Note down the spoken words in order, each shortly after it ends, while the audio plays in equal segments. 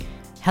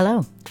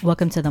Hello,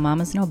 welcome to the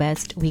Mamas Know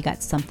Best We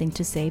Got Something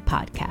to Say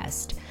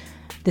podcast.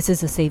 This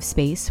is a safe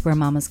space where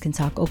mamas can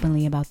talk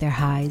openly about their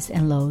highs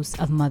and lows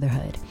of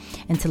motherhood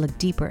and to look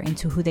deeper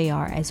into who they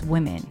are as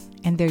women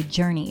and their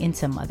journey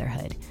into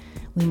motherhood.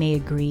 We may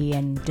agree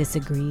and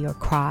disagree or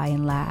cry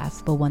and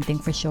laugh, but one thing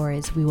for sure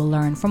is we will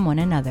learn from one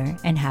another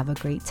and have a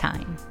great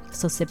time.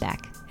 So sit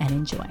back and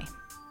enjoy.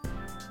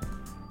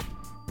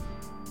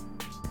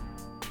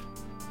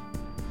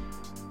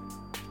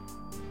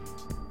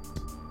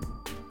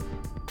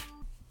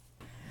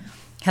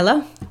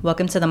 Hello,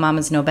 welcome to the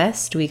Mamas Know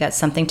Best We Got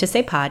Something to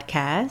Say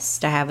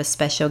podcast. I have a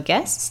special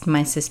guest,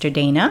 my sister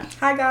Dana.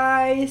 Hi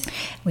guys.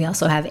 We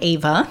also have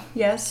Ava.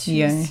 Yes,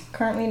 she's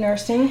currently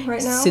nursing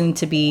right now. Soon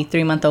to be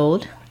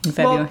 3-month-old in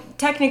February. Well,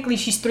 technically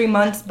she's 3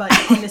 months, but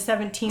on the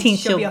 17th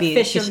she'll be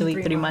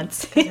officially 3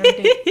 months.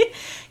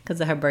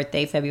 Because of her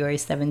birthday, February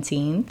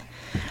 17th.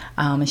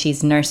 And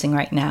she's nursing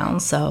right now,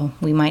 so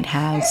we might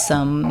have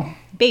some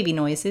baby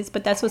noises,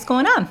 but that's what's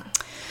going on.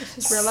 This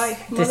is real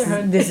life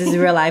motherhood. This is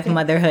real life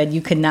motherhood.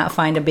 You could not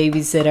find a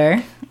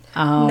babysitter.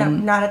 No,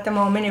 not at the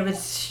moment. It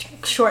was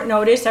short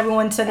notice.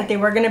 Everyone said that they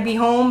were going to be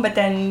home, but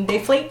then they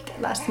flaked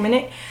last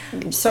minute.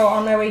 So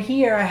on my way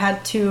here, I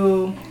had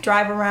to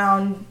drive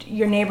around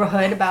your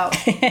neighborhood about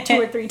 2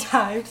 or 3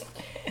 times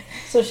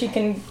so she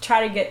can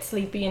try to get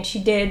sleepy, and she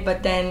did,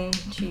 but then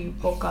she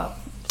woke up.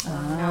 So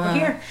now we're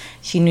here.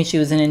 She knew she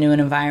was in a new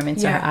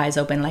environment, so her eyes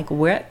open like,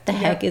 what the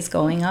heck is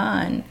going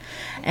on?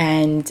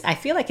 And I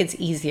feel like it's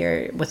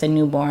easier with a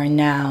newborn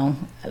now,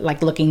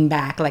 like looking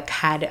back, like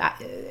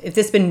if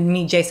this been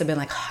me, Jace would have been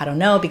like, I don't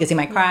know, because he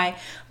might cry.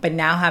 But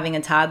now having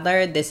a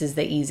toddler, this is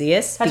the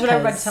easiest. That's what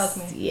everybody tells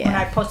me. Yeah. When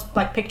I post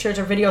like pictures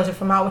or videos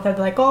if I'm out with her,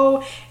 they're like,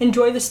 oh,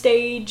 enjoy the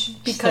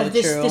stage because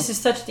this is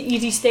such the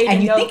easy stage.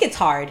 And you think it's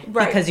hard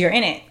because you're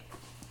in it.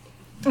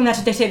 And that's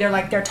what they say. They're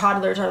like, their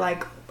toddlers are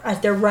like, as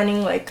they're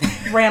running like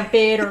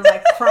rampant or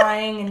like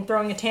crying and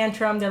throwing a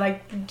tantrum, they're like,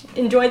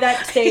 enjoy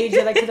that stage.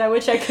 They're like, because I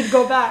wish I could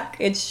go back.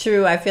 It's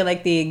true. I feel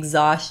like the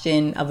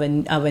exhaustion of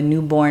a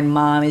newborn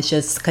mom is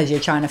just because you're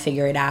trying to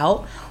figure it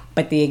out,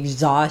 but the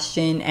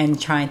exhaustion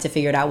and trying to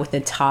figure it out with a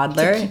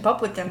toddler, to keep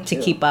up with them too.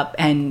 To keep up.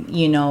 And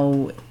you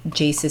know,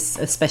 Jace is,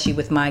 especially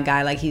with my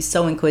guy, like he's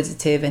so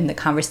inquisitive in the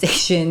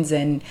conversations,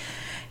 and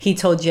he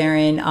told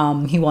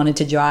Jaren he wanted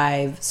to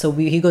drive, so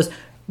he goes,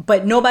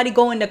 but nobody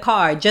go in the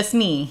car, just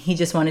me. He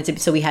just wanted to,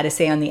 so we had to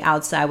stay on the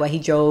outside while he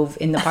drove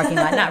in the parking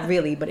lot. Not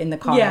really, but in the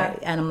car. Yeah.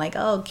 And I'm like,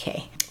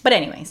 okay. But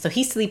anyway, so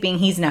he's sleeping,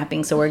 he's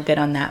napping, so we're good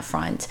on that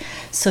front.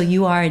 So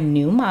you are a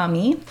new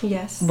mommy.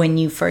 Yes. When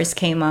you first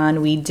came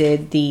on,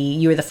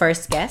 you were the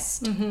first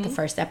guest, the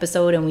first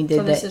episode, and we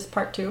did this is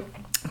part 2.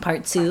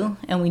 Part 2,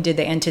 and we did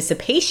the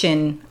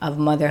anticipation of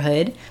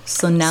motherhood.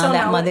 So now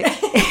that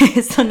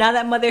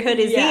motherhood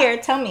is here.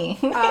 Tell me.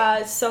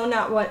 So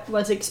not what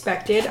was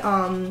expected.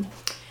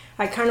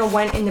 I kind of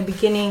went in the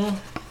beginning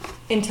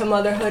into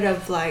motherhood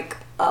of like,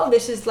 oh,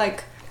 this is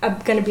like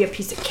gonna be a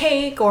piece of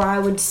cake, or I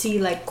would see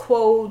like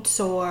quotes,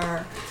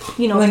 or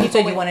you know. When you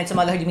said you wanted to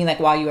motherhood, you mean like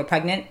while you were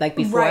pregnant, like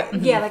before? Right.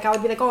 Mm-hmm. Yeah, like I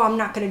would be like, oh, I'm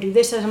not gonna do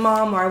this as a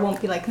mom, or I won't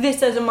be like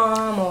this as a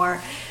mom,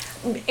 or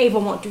Ava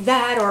won't do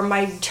that, or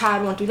my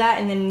child won't do that.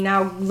 And then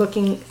now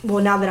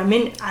now that I'm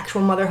in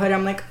actual motherhood,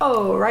 I'm like,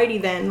 oh, righty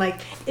then, like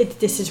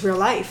this is real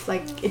life,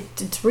 like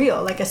it's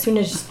real. Like as soon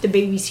as the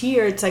baby's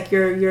here, it's like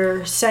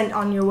you're sent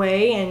on your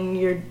way, and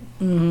you're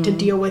to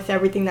deal with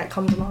everything that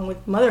comes along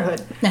with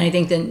motherhood. And I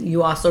think then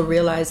you also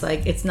realize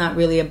like it's not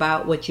really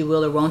about what you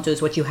will or won't do,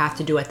 it's what you have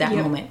to do at that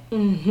moment,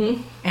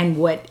 and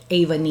what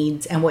Ava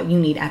needs and what you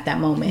need at that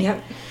moment.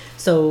 Yep.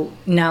 So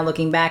now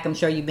looking back, I'm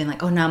sure you've been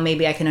like, oh, now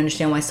maybe I can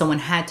understand why someone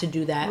had to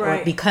do that,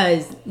 or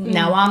because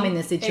now I'm in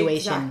this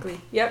situation. Exactly.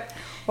 Yep.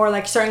 Or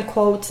like certain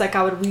quotes, like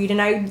I would read,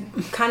 and I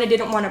kind of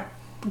didn't want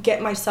to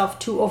get myself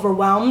too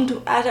overwhelmed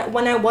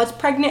when I was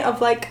pregnant of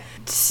like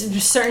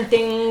certain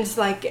things,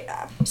 like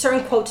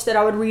certain quotes that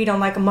I would read on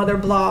like mother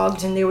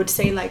blogs, and they would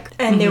say like,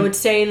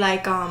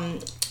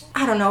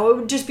 I don't know, it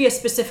would just be a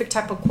specific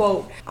type of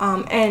quote.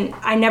 And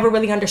I never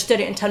really understood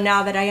it until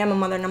now that I am a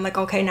mother, and I'm like,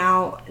 okay,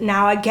 now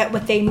I get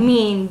what they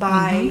mean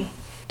by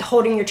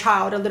holding your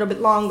child a little bit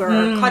longer,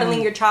 or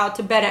cuddling your child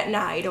to bed at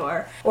night,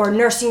 or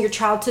nursing your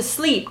child to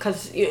sleep,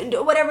 because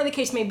whatever the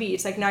case may be,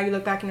 it's like now you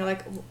look back and you're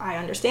like, I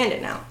understand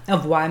it now.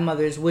 Of why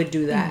mothers would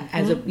do that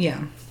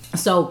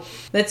So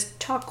let's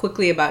talk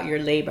quickly about your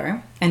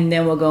labor, and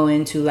then we'll go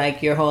into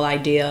like your whole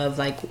idea of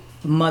like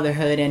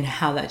motherhood and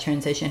how that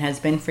transition has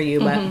been for you.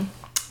 But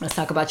let's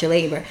talk about your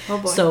labor. Oh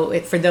boy. So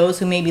for those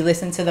who maybe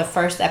listened to the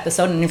first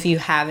episode, and if you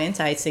haven't,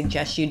 I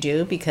suggest you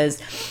do,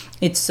 because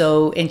it's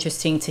so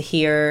interesting to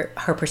hear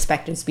her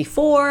perspectives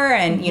before,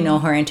 and you know,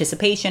 her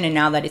anticipation, and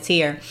now that it's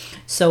here.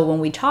 So when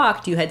we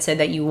talked, you had said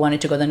that you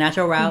wanted to go the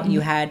natural route.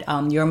 You had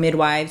your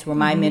midwives were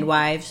my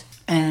midwives,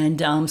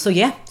 and so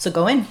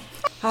go in.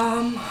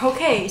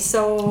 Okay,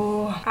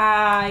 so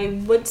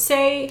I would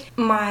say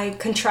my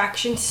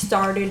contractions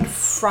started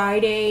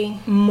Friday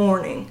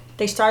morning.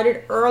 They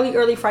started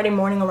early Friday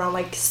morning around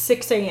like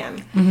 6 a.m.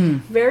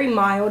 Very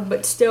mild,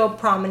 but still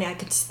prominent. I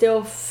could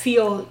still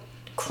feel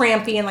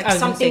crampy and like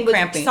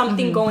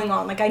something going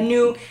on. Like I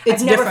knew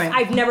It's different.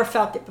 I've never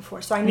felt it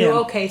before, so I knew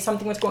okay,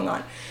 something was going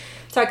on.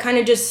 So I kind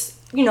of just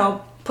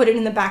put it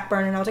in the back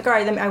burner, and I was like, all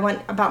right. Then I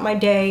went about my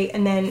day,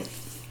 and then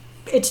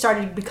it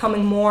started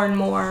becoming more and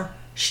more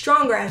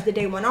stronger as the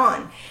day went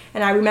on.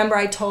 And I remember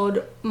I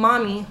told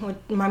mommy,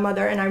 my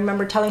mother, and I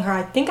remember telling her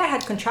I think I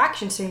had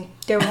contractions, and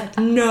they were like,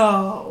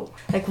 no,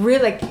 like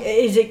really, like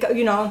is it,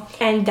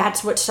 and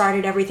that's what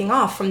started everything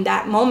off. From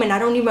that moment,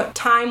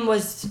 time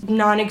was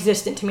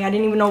non-existent to me. I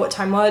didn't even know what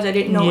time was. I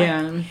didn't know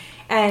it.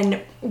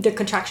 And the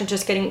contractions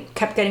just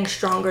kept getting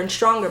stronger and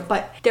stronger,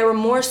 but they were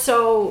more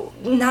so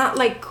not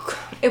like,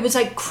 it was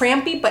like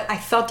crampy, but I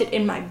felt it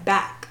in my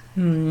back.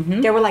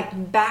 They were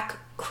like back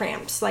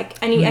cramps. Like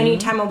any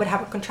time I would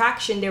have a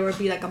contraction, there would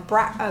be like a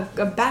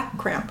back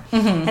cramp.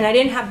 And I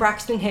didn't have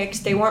Braxton Hicks.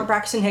 They weren't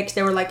Braxton Hicks.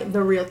 They were like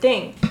the real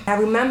thing. I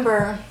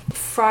remember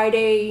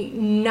Friday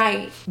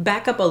night.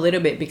 Back up a little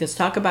bit, because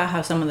talk about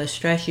how some of the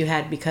stress you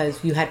had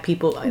because you had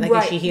people like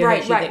right, is she here?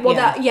 Right. Well,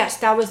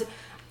 that was.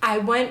 I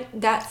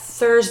went that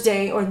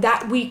Thursday or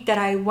that week that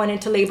I went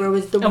into labor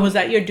was the. And was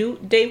that your due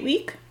date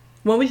week?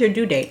 When was your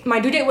due date? My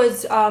due date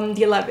was the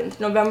 11th,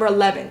 November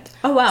 11th.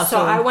 Oh, wow. So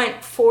I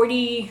went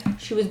 40,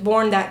 she was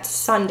born that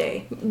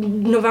Sunday.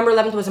 November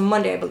 11th was a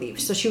Monday, I believe.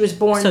 So she was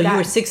born you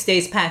were 6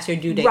 days past your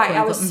due date. Right,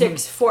 I was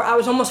I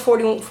was almost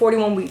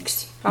 41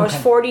 weeks. I was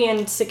 40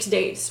 and 6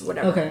 days,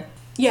 whatever. Okay.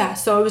 Yeah,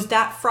 so it was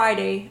that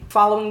Friday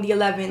following the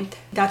 11th.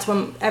 That's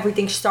when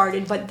everything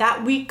started. But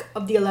that week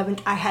of the 11th,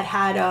 I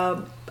had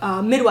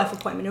a midwife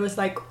appointment. It was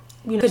like,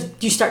 because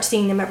you start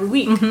seeing them every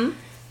week.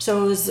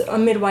 So it was a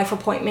midwife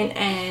appointment,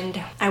 and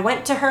I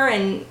went to her,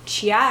 and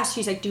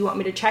she's like, do you want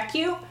me to check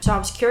you? So I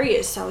was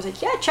curious. I was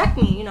like, yeah, check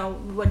me,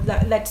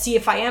 let's see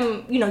if I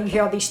am, you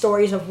hear all these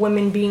stories of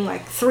women being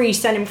like 4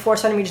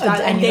 centimeters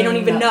down, and they don't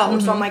even know.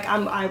 So I'm like,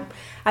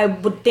 I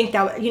would think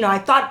that, I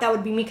thought that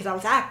would be me because I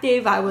was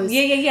active. I was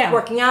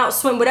working out,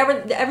 swim,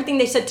 whatever, everything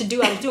they said to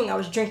do, I was doing. I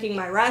was drinking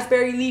my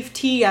raspberry leaf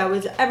tea. I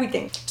was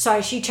everything. So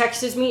she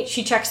texts me,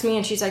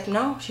 and she's like,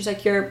 no. She's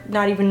like, you're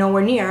not even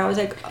nowhere near. I was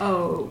like,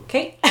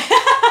 okay.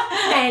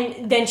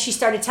 And then she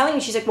started telling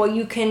me, she's like, well,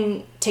 you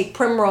can take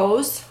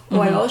primrose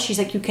oil. She's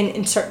like, you can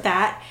insert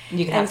that.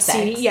 You can have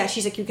sex. Yeah,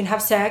 she's like, you can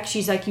have sex.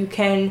 She's like, you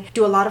can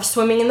do a lot of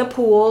swimming in the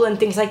pool and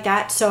things like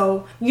that.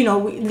 So,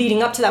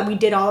 leading up to that, we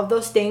did all of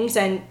those things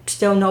and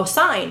still no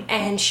sign.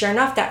 And sure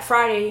enough, that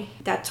Friday,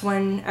 that's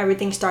when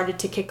everything started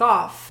to kick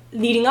off.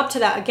 Leading up to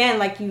that, again,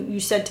 like you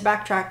said, to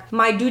backtrack,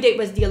 my due date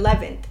was the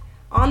 11th.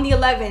 On the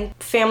 11th,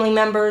 family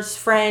members,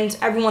 friends,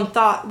 everyone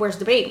thought, where's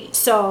the baby?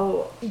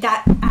 So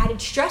that added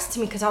stress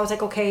to me because I was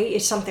like, okay,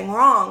 is something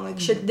wrong? Like,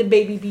 should the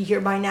baby be here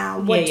by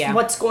now?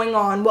 What's going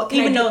on? What can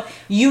I do? Even though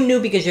you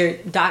knew because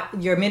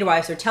your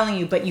midwives are telling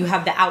you, but you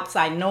have the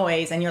outside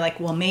noise and you're like,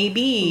 well,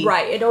 maybe.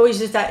 Right. It always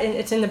is that,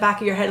 it's in the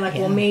back of your head, like,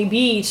 well,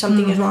 maybe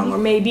something is wrong, or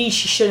maybe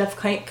she should have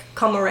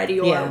come already,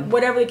 or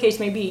whatever the case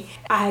may be.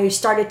 I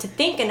started to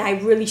think, and I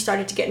really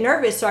started to get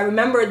nervous. So I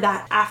remember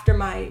that after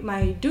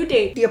my due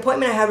date, the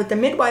appointment I had with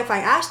the midwife, I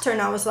asked her, and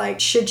I was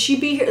like, should she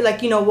be here?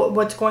 Like,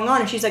 what's going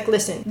on? And she's like,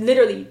 listen,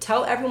 literally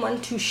tell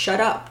everyone to shut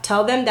up.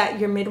 Tell them that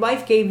your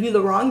midwife gave you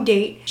the wrong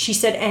date. She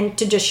said, and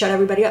to just shut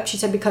everybody up. She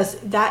said, because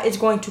that is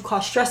going to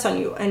cause stress on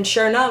you. And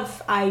sure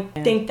enough, I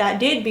think that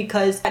did,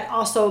 because that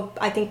also,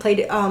 I think, played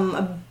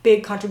a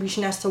big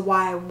contribution as to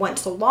why I went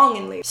so long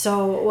in labor.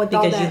 So with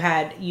all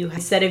that, you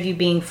instead of you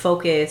being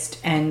focused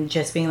and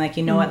just being like,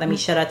 what, let me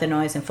shut out the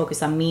noise and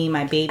focus on me,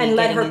 my baby, and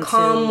let her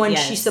come when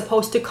she's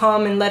supposed to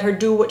come, and let her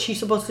do what she's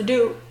supposed to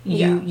do.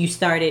 You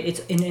started,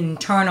 it's an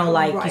internal,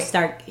 like, you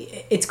start,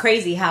 it's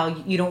crazy how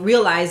you don't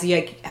realize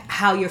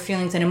how your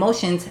feelings and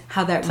emotions,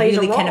 how that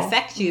really can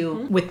affect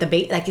you with the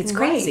baby. Like, it's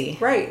crazy.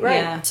 Right.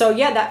 Yeah. So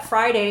that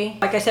Friday,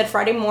 like I said,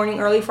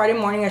 early Friday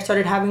morning, I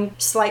started having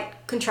slight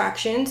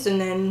contractions, and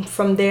then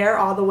from there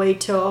all the way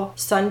till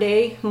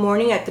Sunday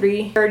morning at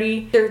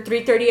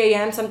 3:30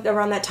 a.m. something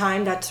around that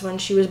time, that's when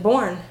she was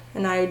born.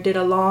 And I did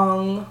a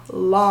long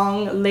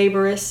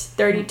laborious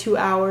 32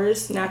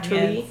 hours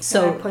naturally.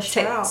 So and I pushed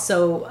her out.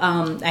 So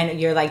I know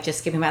you're like just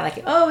skipping by,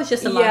 like, oh, it's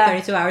just a long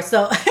 32 hours.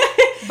 So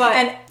but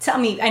and tell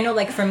me, I know,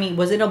 like, for me,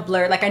 was it a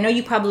blur? Like, I know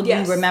you probably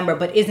remember,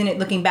 but isn't it,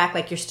 looking back,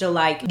 like, you're still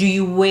like, do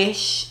you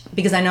wish,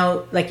 because I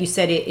know, like you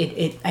said,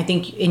 it I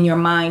think in your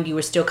mind you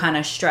were still kind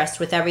of stressed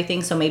with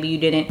everything, so maybe you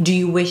didn't. Do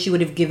you wish you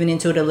would have given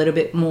into it a little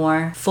bit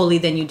more fully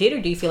than you did, or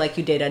do you feel like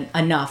you did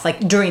enough, like,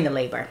 during the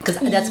labor? Because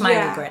that's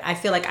my regret. I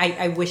feel like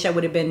I wish I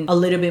would have been a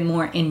little bit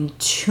more in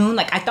tune.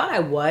 Like, I thought I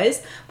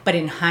was, but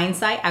in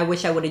hindsight, I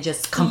wish I would have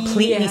just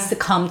completely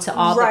succumbed to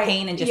all the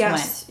pain and just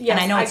went. And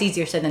I know it's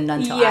easier said than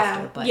done till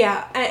after. But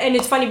and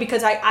it's funny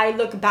because I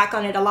look back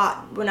on it a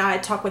lot when I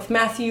talk with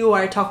Matthew, or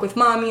I talk with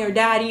mommy or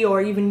daddy, or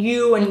even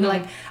you, and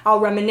like I'll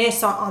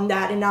reminisce on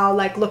that, and I'll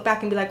like look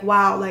back and be like,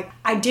 wow, like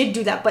I did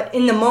do that, but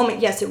in the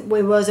moment, yes, it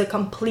was a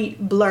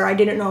complete blur. I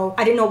didn't know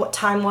what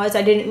time was.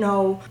 I didn't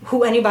know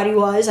who anybody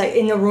was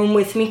in the room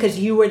with me, because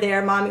you were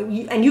there, Mom,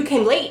 and you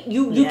came late.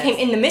 You came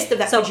in the midst of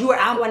that, because you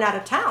went out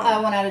of town. I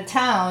went out of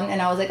town,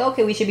 and I was like,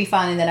 okay, we should be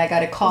fine. And then I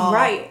got a call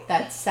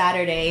that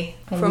Saturday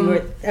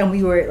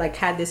we were like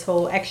had this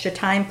whole extra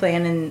time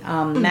plan,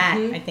 and Matt,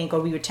 I think,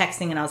 or we were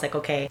texting, and I was like,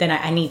 okay, then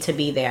I need to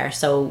be there.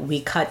 So we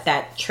cut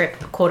that trip,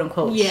 quote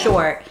unquote,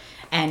 short,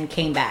 and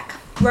came back.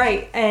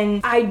 Right,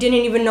 and I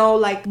didn't even know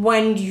like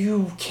when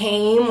you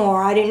came,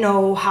 or I didn't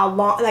know how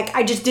long, like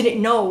I just didn't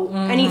know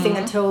anything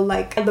until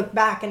like I look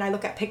back and I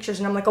look at pictures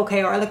and I'm like,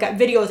 okay, or I look at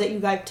videos that you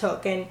guys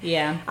took, and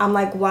I'm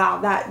like,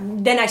 wow,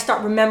 then I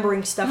start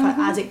remembering stuff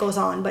as it goes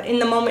on, but in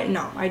the moment,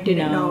 no, I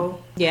didn't know.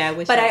 Yeah,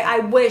 I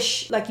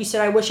wish, like you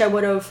said, I wish I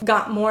would have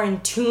got more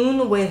in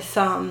tune with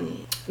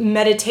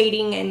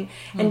meditating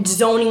and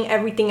zoning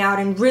everything out,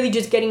 and really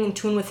just getting in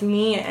tune with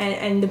me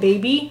and the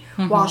baby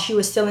while she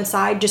was still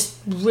inside, just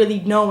really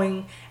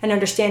knowing and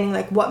understanding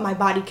like what my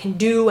body can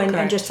do,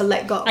 and just to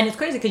let go. And it's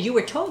crazy because you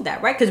were told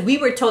that, right? Because we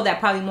were told that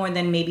probably more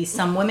than maybe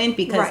some women,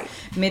 because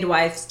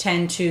midwives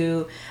tend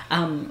to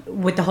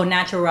with the whole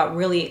natural route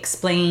really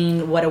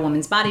explain what a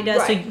woman's body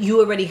does. So you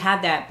already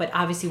have that, but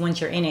obviously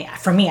once you're in it,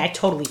 for me, I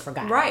totally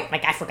forgot.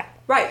 Like I forgot.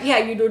 Yeah,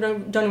 you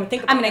don't even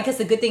think about it. I guess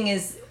the good thing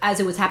is, as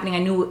it was happening, I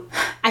knew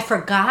I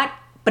forgot,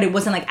 but it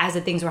wasn't like as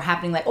the things were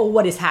happening, like, oh,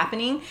 what is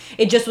happening?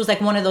 It just was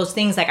like one of those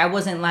things, like I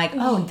wasn't like,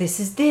 oh, this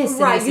is this.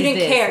 Right, this you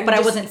didn't care. But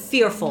I wasn't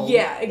fearful.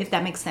 Yeah. If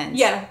that makes sense.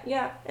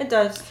 Yeah, it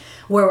does.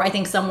 Where I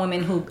think some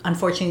women who,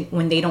 unfortunately,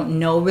 when they don't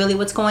know really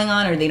what's going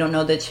on, or they don't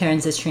know the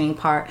transitioning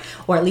part,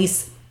 or at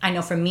least, I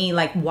know for me,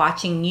 like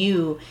watching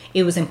you,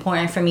 it was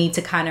important for me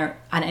to kind of,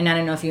 and I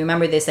don't know if you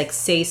remember this, like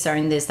say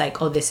certain this,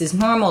 like, oh, this is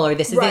normal, or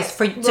this is this,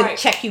 to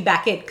check you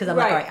back in, because I'm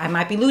like, all right, I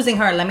might be losing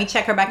her, let me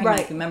check her back in.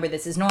 Like, remember,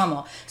 this is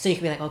normal, so you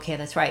can be like, okay,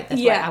 that's right,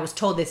 that's right, I was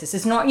told this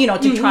is normal,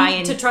 to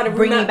try to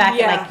bring me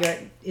back,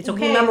 like it's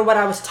okay. Remember what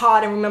I was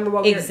taught, and remember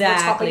what we were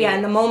taught. But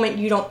in the moment,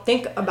 you don't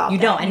think about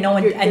that. And no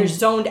one, you're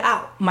zoned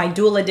out. My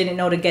doula didn't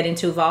know to get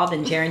into involved,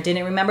 and Jaren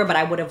didn't remember, but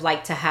I would have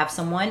liked to have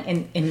someone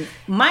in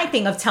my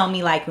thing of tell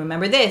me, like,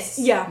 remember this,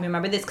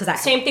 remember this, because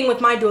same thing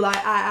with my doula.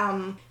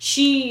 I'm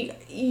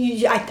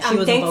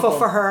thankful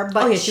for her,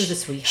 but she was a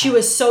sweetheart. She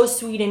was so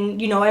sweet,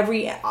 and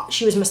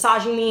she was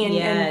massaging me,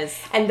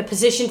 and the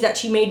positions that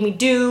she made me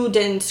do,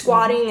 and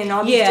squatting, and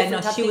all these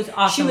different types. She was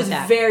awesome. She was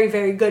very,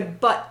 very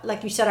good. But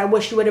like you said, I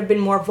wish you would have been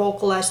more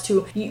vocal as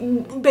to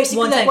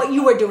basically like what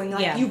you were doing.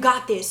 Like, you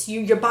got this.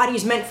 Your body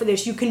is meant for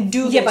this. You can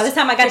do this. Yeah. By the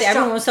time I got there,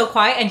 everyone was so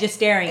quiet and just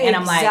staring, and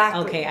I'm like,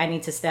 okay, I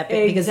need to step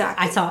in, because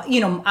I saw,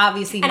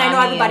 obviously, and I know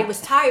everybody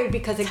was tired,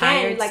 because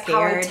again, like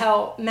scared. How I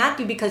tell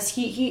Matthew, because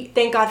he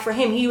thank God for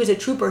him, he was a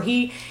trooper.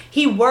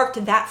 He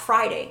worked that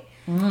Friday,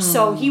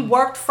 so he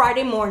worked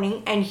Friday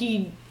morning, and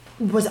he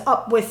was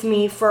up with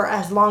me for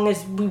as long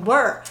as we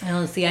were.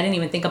 Oh, see, I didn't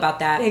even think about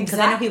that, because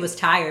I know he was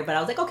tired, but I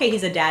was like, okay,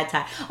 he's a dad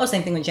tired. Oh,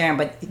 same thing with Jaren,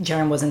 but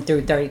Jaren wasn't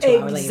through 32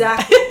 hours later.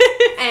 Exactly.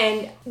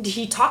 And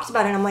he talks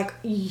about it, and I'm like,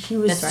 he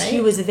was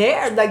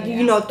there, like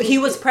he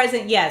was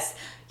present.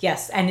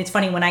 Yes, and it's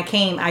funny, when I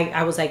came,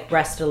 I was like,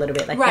 rest a little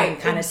bit, like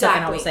kind of stuff,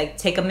 and I was like,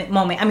 take a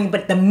moment. I mean,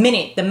 but the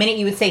minute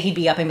you would say he'd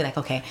be up and be like,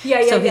 okay,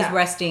 so his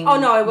resting. Oh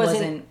no, it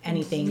wasn't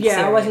anything. Yeah,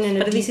 serious. It wasn't in a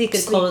but at least he could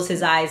sleep. close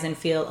his eyes and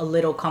feel a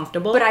little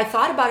comfortable. But I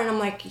thought about it, and I'm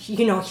like,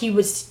 he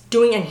was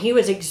doing, and he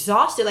was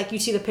exhausted. Like, you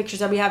see the pictures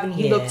that we have, and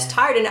he looks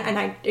tired. And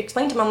I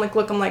explained to him, I'm like,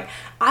 look,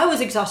 I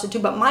was exhausted too,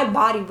 but my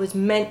body was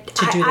meant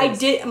to do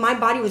this. My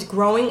body was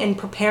growing and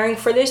preparing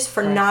for this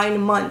for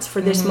 9 months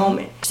for this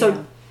moment.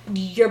 So.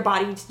 Your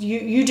body,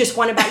 you just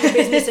went about your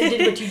business and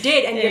did what you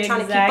did, and you're trying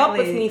to keep up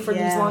with me for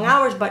these long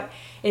hours, but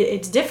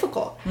it's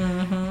difficult.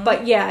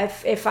 But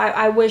if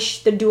I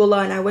wish the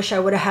doula, and I wish I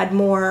would have had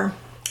more,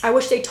 I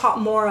wish they taught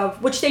more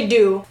of, which they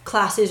do,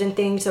 classes and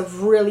things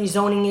of really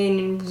zoning in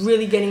and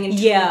really getting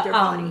into your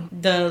body.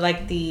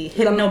 The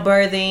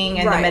hypnobirthing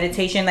and the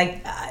meditation,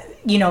 like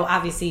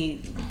obviously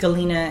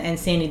Galina and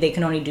Sandy, they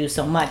can only do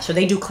so much, so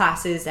they do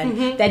classes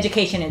and the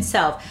education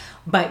itself.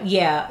 But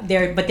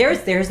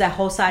there's that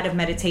whole side of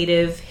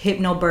meditative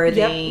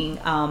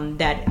hypnobirthing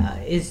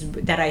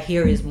that I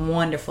hear is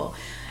wonderful.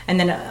 And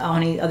then the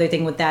only other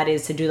thing with that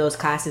is, to do those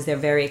classes, they're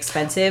very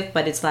expensive,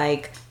 but it's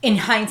like, in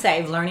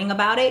hindsight of learning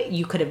about it,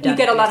 you could have done. You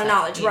get a lot of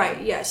knowledge,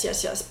 right?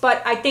 Yes.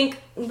 But I think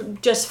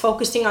just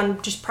focusing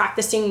on just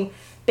practicing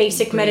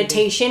basic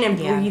meditation and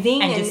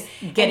breathing and just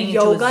getting and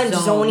yoga and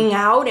zoning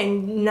out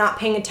and not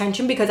paying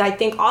attention, because I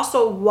think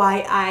also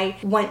why I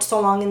went so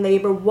long in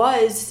labor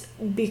was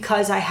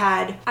because I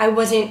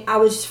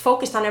was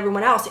focused on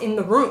everyone else in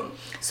the room.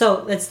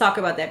 So let's talk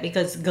about that,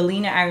 because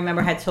Galina, I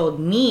remember, had told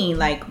me,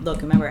 like,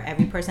 look, remember,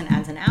 every person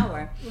adds an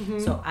hour.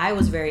 So I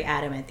was very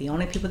adamant. The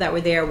only people that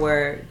were there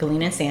were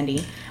Galina and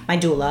Sandy, my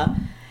doula.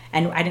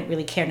 and I didn't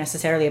really care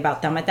necessarily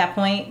about them at that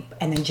point.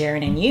 And then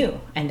Jaren and you,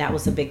 and that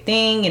was a big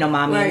thing, you know,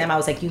 mommy and them. I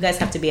was like, you guys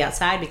have to be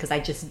outside, because I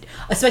just,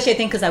 especially I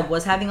think because I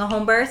was having a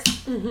home birth,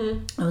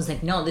 I was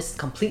like, no, this is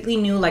completely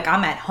new. Like,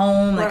 I'm at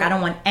home. Like, I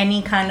don't want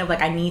any kind of,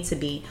 like, I need to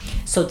be.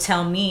 So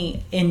tell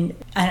me, and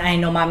I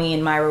know mommy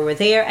and Myra were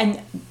there,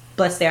 and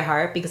bless their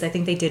heart, because I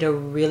think they did a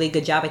really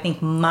good job. I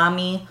think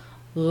mommy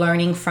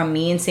learning from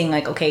me and saying,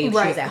 like, okay, if she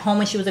was at home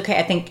and she was okay,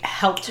 I think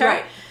helped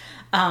her.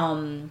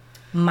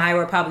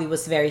 Myra probably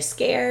was very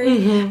scared.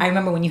 I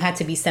remember when you had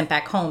to be sent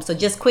back home. So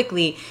just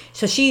quickly,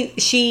 so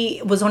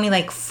she was only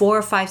like 4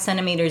 or 5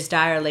 centimeters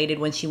dilated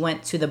when she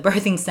went to the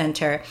birthing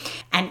center,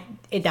 and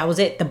that was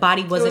it. The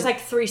body wasn't. It was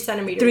like 3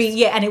 centimeters.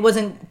 3, and it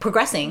wasn't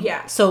progressing.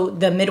 Yeah. So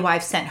the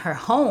midwife sent her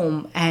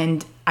home,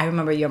 and I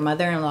remember your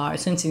mother-in-law, or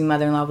soon-to-be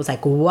mother-in-law, was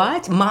like,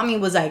 "What?" Mommy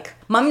was like,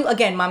 "Mommy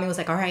was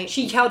like, all right."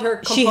 She held her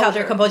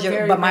composure.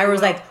 Very, but Myra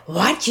was like,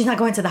 "What? She's not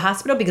going to the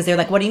hospital?" Because they're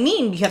like, "What do you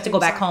mean? You have to go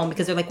back home?"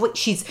 Because they're like, "What?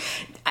 She's."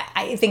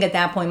 I think at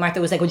that point, Martha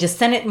was like, "Well, just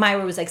send it."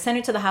 Myra was like, "Send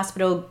her to the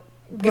hospital,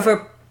 give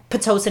her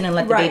Pitocin, and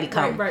let the baby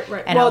come." Right.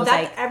 And well, I was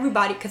that's like,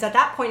 everybody, because at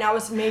that point I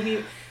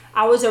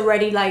was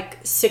already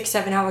like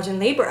 6-7 hours in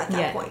labor at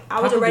that point.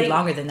 I was already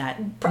longer than that.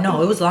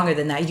 No, it was longer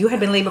than that. You had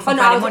been in labor from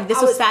Friday morning.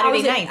 This was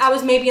Saturday night. I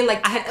was maybe in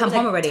like 10, I had come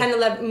home already. 10,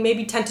 11,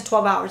 maybe 10 to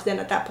 12 hours then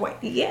at that point.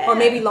 Yeah, or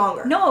maybe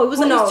longer. No, it was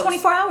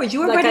 24 hours. You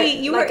were like already.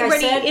 You were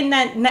already said, in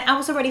that. I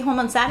was already home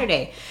on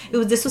Saturday.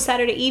 This was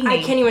Saturday evening.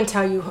 I can't even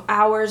tell you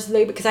hours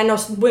labor, because I know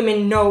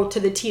women know to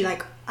the T.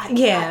 Like,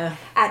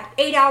 at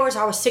 8 hours,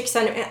 I was 6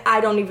 centimeters.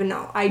 I don't even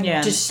know.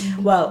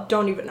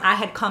 Don't even know. I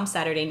had come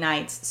Saturday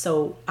nights,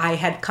 so I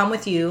had come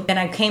with you. Then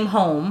I came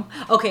home.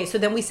 Okay, so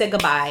then we said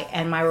goodbye,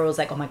 and Myra was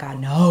like, "Oh my God,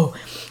 no!"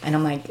 And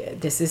I'm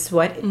like, "This is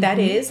what that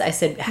is." I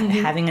said,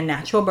 "Having a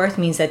natural birth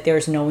means that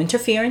there's no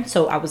interference."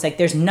 So I was like,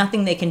 "There's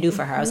nothing they can do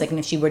for her." I was like, "And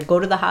if she were to go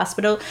to the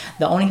hospital,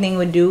 the only thing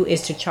would do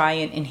is to try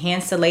and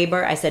enhance the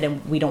labor." I said,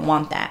 "And we don't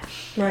want that."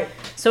 Right.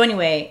 So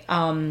anyway,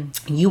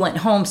 you went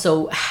home.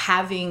 So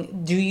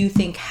do you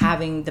think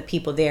having the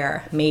people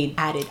there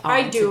added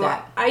on to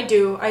that? I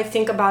do. I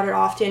think about it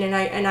often,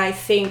 and I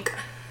think.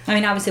 I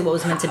mean, obviously, what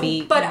was meant to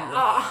be. But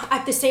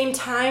at the same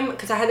time,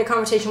 because I had the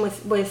conversation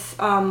with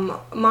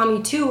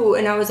mommy too,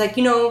 and I was like,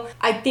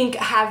 I think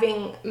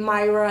having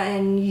Myra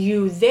and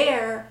you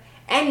there,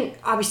 and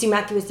obviously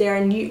Matthew was there,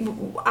 and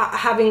you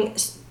having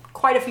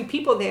quite a few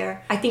people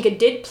there, I think it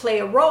did play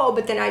a role.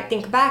 But then I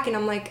think back and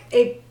I'm like,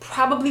 it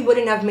probably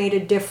wouldn't have made a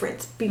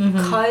difference,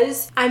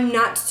 because I'm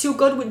not too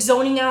good with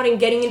zoning out and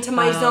getting into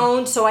my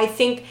zone. So I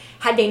think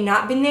had they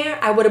not been there,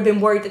 I would have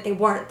been worried that they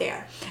weren't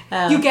there.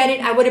 You get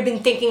it? I would have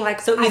been thinking like,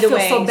 I feel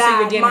so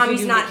bad,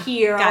 mommy's not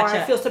here, or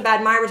I feel so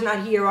bad, Myra's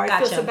not here, or I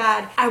feel so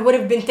bad. I would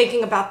have been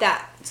thinking about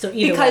that. So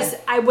either because way.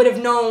 I would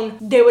have known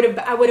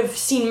I would have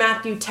seen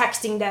Matthew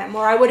texting them,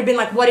 or I would have been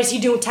like, what is he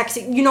doing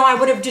texting? I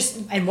would have just.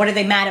 And what are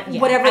they mad at?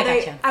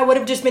 Yeah, I would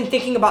have just been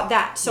thinking about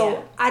that.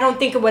 So I don't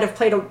think it would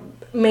have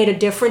made a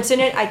difference in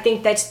it. I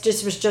think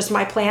was just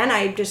my plan.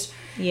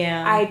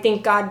 I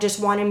think God just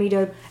wanted me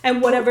to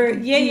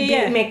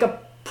make a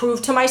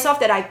prove to myself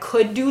that I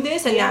could do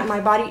this, and that my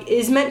body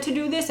is meant to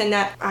do this, and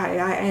that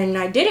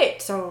I did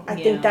it. So I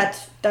think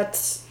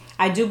that's.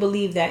 I do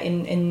believe that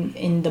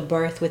in the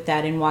birth with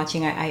that, and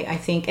watching, I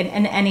think,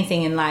 and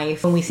anything in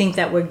life, when we think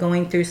that we're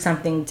going through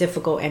something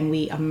difficult and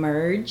we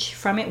emerge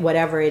from it,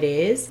 whatever it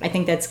is, I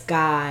think that's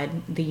God,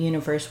 the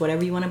universe,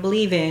 whatever you want to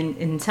believe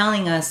in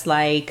telling us,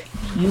 like,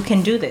 you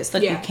can do this.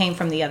 Look, you came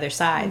from the other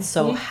side.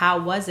 So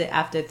how was it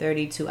after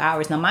 32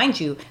 hours? Now,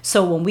 mind you,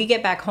 so when we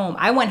get back home,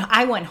 I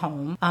went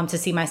home to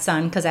see my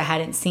son, because I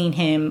hadn't seen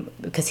him,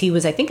 because he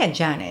was, I think, at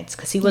Janet's,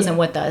 because he wasn't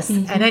with us.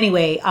 And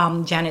anyway,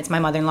 Janet's my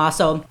mother-in-law.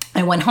 So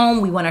I went home.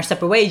 We went our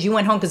separate ways. You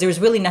went home because there was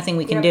really nothing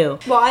we can do.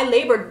 Well, I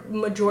labored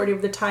majority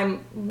of the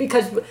time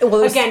because,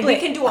 again, we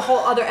can do a whole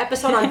other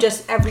episode on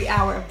just every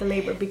hour of the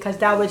labor, because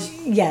that was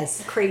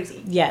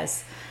crazy.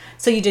 Yes.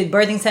 So you did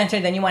birthing center,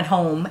 then you went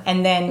home,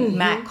 and then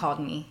Matt called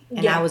me,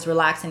 and I was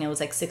relaxing. It was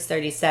like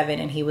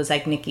 6:37, and he was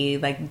like, "Nikki,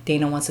 like,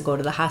 Dana wants to go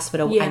to the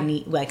hospital. We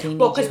need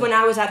because when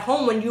I was at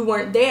home, when you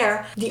weren't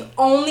there, the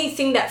only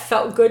thing that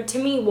felt good to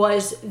me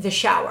was the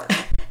shower.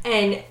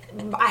 And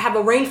I have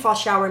a rainfall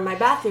shower in my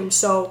bathroom,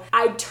 so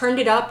I turned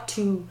it up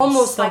to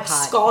almost so like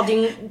hot.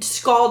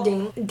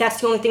 Scalding.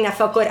 That's the only thing that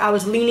felt good. I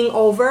was leaning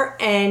over,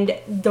 and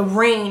the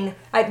rain,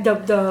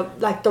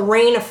 the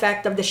rain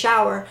effect of the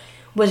shower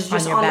was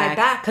just on my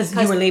back, because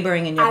you were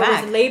laboring in your back.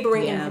 I was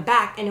laboring in my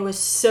back, and it was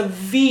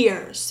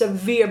severe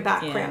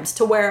back cramps,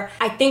 to where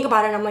I think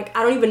about it and I'm like,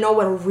 I don't even know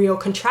what a real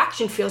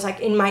contraction feels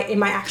like in my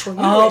actual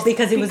uterus,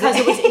 because it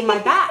was in my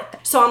back.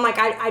 So I'm like,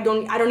 I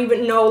don't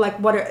even know like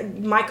what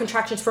my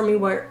contractions for me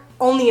were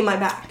only in my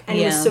back, and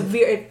it was Yeah.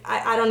 severe.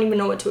 I don't even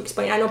know what to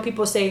explain. I know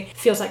people say it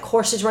feels like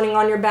horses running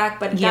on your back,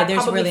 but Yeah, that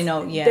there's probably, really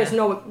no- yeah. there's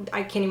no,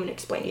 I can't even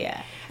explain it.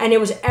 Yeah. And it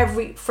was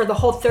for the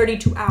whole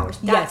 32 hours.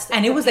 Yes,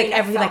 and it was like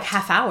every like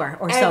half hour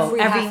or so.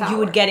 Every half you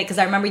would hour. get it because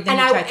I remember then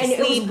you tried to and sleep.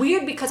 it was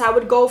weird because I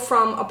would go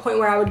from a point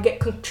where I would get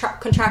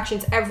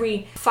contractions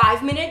every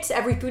 5 minutes,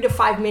 every 3 to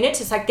 5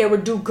 minutes. It's like they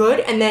would do good,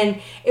 and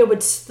then it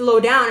would slow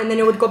down, and then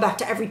it would go back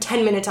to every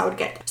 10 minutes I would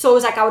get. So it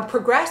was like I would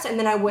progress and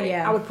then I wouldn't.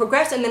 Yeah. I would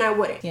progress and then I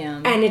wouldn't.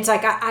 Yeah. And it's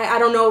like I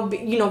don't know.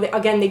 You know,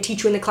 again, they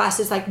teach you in the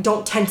classes like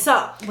don't tense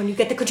up when you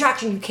get the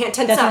contraction. You can't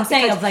tense That's up. what I'm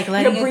saying, because of, like,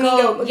 letting you're it bringing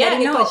go. Yeah,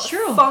 letting it no, go. it's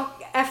true. Fuck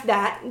F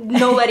that,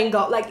 no letting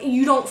go. Like,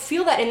 you don't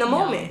feel that in the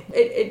moment.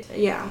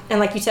 Yeah. And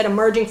like you said,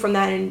 emerging from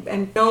that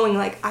and knowing,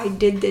 like, I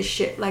did this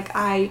shit. Like,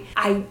 I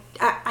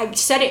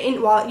said it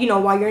in while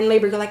you're in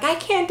labor, you're like, I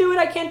can't do it.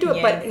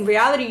 Yeah. But in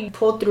reality, you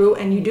pull through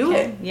and you do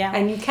it. Yeah.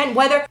 And you can,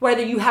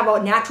 whether you have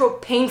a natural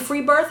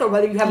pain-free birth or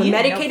whether you have a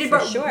medicated for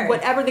birth, sure.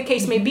 whatever the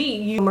case may be,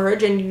 you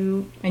emerge and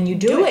you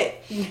do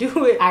it. You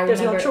do it. I There's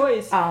remember, no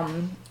choice.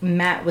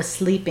 Matt was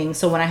sleeping,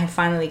 so when I had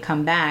finally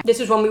come back,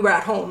 This is when we were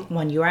at home.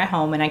 when you were at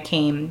home and I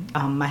came,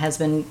 my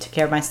husband took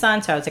care of my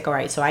son, so I was like, all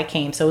right, so I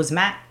came. So it was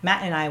Matt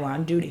and I were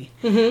on duty.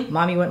 Mm-hmm.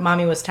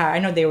 Mommy was tired. I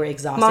know they were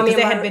exhausted because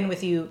they had been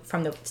with you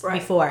from the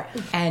before.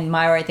 And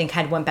Myra, I think,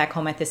 had went back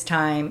home at this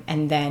time,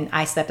 and then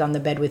I slept on the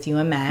bed with you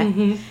and Matt.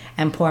 Mm-hmm.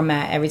 And poor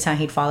Matt, every time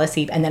he'd fall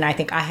asleep, and then I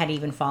think I had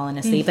even fallen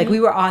asleep. Like,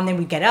 we were on, then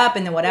we'd get up,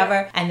 and then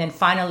whatever. And then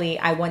finally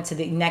I went to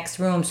the next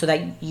room so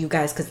that you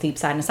guys could sleep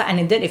side and side.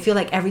 And it feel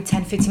like every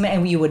 10, 15 minutes,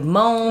 and you would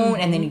moan,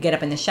 and then you get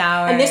up in the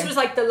shower. And this was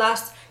like the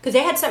last, because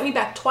they had sent me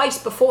back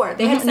twice before.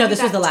 They had sent No, me this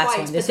back was the last twice,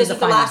 one. This but was the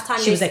final. last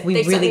time She was like, we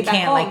they sent really me back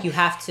can't, home. like, you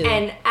have to.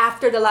 And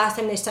after the last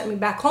time they sent me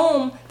back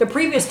home, the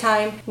previous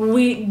time,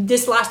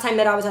 this last time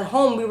that I was at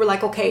home, we were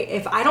like, okay,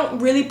 if I don't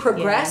really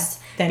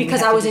progress, then we because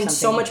have I to was do in so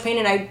something. much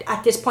pain, and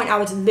at this point I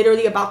was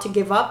literally about to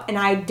give up, and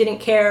I didn't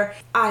care.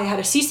 I had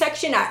a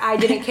C-section. I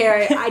didn't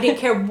care. I didn't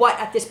care what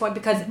at this point,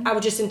 because I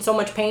was just in so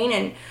much pain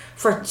and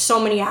for so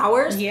many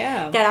hours.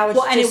 Yeah. That I was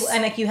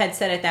and like you had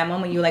said at that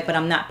moment, you were like, but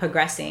I'm not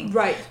progressing.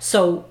 Right.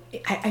 So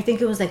I think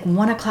it was like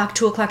 1 o'clock,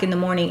 2 o'clock in the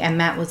morning, and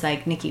Matt was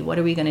like, Nikki, what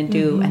are we gonna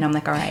do? Mm-hmm. And I'm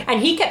like, all right.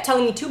 And he kept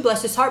telling me too,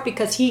 bless his heart,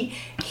 because he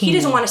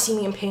doesn't want to see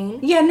me in pain.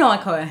 Yeah, no, I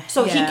could.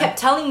 So he kept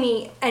telling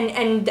me,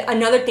 and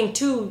another thing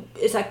too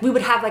is like we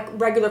would have like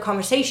regular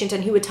conversations,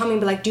 and he would tell me,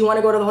 be like, do you want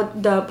to go to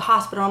the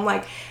hospital? I'm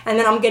like, and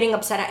then I'm getting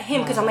upset at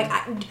him because I'm like,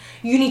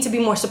 you need to be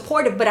more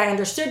supportive. But I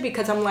understood,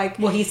 because I'm like,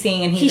 well, he's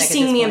seeing, and he's like,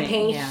 seeing me in point,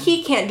 pain. yeah.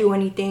 He can't do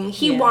anything.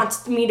 He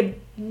wants me to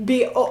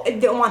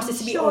wants this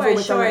to be over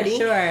with already.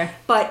 Sure.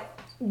 But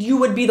you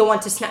would be the one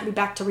to snap me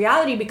back to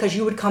reality, because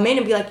you would come in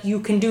and be like, you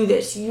can do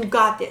this, you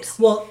got this.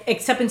 Well,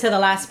 except until the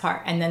last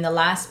part, and then the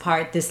last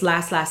part, this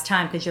last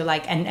time, because you're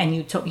like, and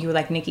you were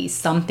like, Nikki,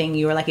 something.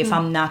 You were like, if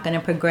I'm not gonna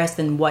progress,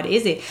 then what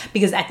is it?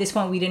 Because at this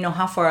point we didn't know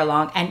how far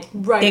along, and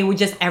they were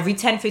just every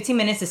 10, 15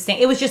 minutes the same.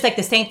 It was just like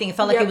the same thing. It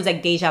felt like it was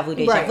like deja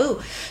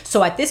vu.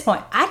 So at this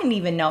point, I didn't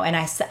even know, and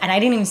I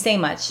didn't even say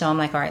much. So I'm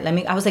like, all right,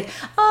 I was like,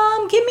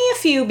 give me a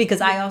few, because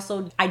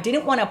I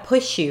didn't want to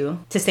push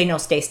you to say no,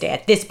 stay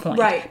at this point,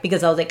 right?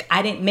 Because I was like,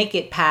 I didn't make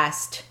it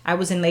past. I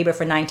was in labor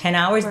for 9-10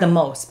 hours, the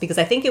most, because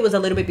I think it was a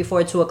little bit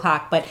before 2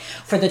 o'clock, but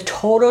for the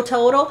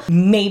total,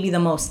 maybe the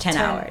most 10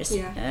 hours.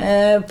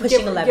 Yeah.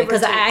 Pushing 11,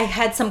 because I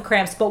had some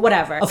cramps, but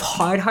whatever. Of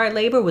hard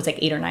labor was like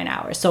 8 or 9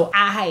 hours. So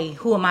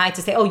who am I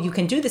to say, oh, you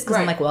can do this? Because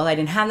I'm like, well, I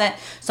didn't have that.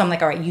 So I'm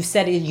like, all right, you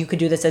said you could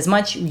do this as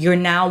much. You're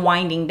now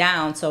winding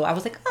down. So I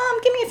was like,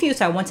 give me a few.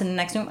 So I went to the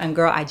next room, and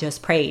girl, I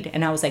just prayed,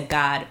 and I was like,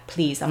 God,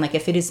 please. I'm like,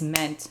 if it is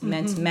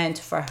meant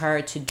for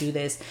her to do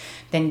this,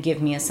 then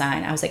give me a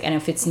sign. I was like, and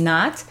if it's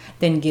not,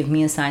 then give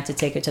me a sign to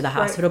take her to the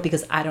hospital,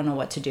 because I don't know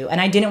what to do. And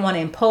I didn't want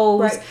to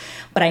impose,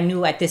 but I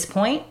knew at this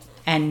point,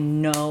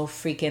 and no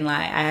freaking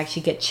lie, I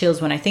actually get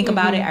chills when I think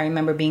about it. I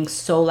remember being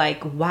so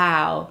like,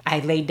 wow. I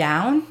laid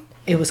down.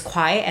 It was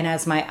quiet, and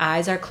as my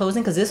eyes are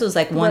closing, because this was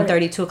like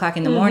 1:30, 2 o'clock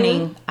in the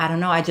morning, I don't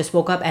know, I just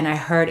woke up and I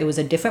heard it was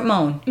a different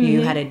moan.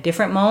 You had a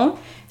different moan,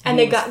 and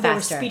they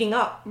were speeding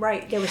up,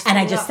 right? They were speeding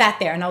and I just sat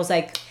there, and I was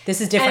like,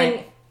 this is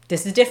different.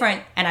 This is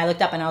different. And I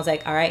looked up, and I was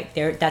like, all right,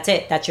 that's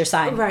it. That's your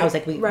sign. Right, I was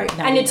like,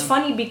 and it's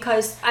funny,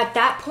 because at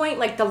that point,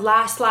 like the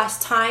last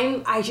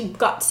time I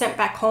got sent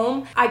back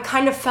home, I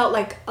kind of felt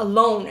like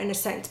alone in a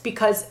sense,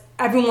 because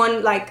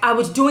everyone, like, I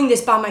was doing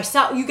this by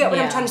myself. You get what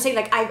I'm trying to say?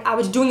 Like, I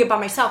was doing it by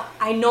myself.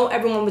 I know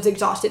everyone was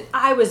exhausted.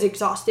 I was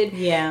exhausted.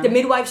 Yeah. The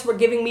midwives were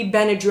giving me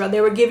Benadryl. They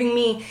were giving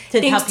me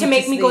things to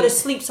make me go to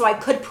sleep so I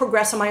could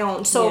progress on my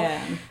own. So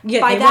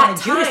by that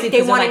time,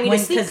 they wanted me to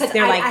sleep, because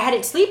I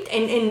hadn't slept.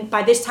 And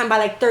by this time, by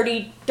like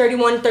 30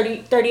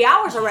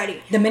 hours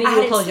already. The minute you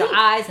would close your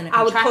eyes and a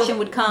contraction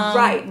would come.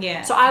 Right.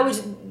 Yeah. So I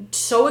was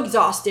so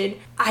exhausted.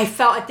 I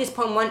felt at this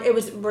point,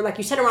 like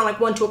you said, around like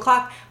 1, 2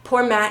 o'clock,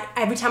 poor Matt,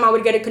 every time I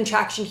would get a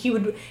contraction, he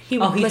would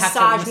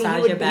massage me.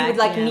 He would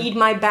like knead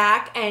my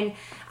back, and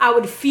I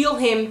would feel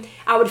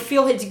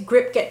his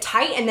grip get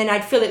tight, and then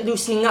I'd feel it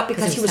loosening up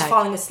because he was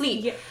falling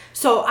asleep. Yeah.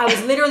 So I was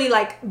literally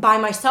like by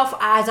myself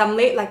as I'm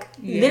late, like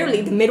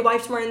literally the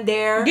midwives weren't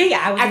there. Yeah,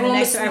 I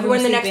was everyone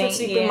in the next room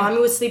sleeping. Mommy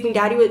was sleeping,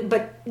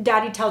 but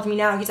Daddy tells me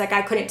now, he's like,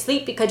 I couldn't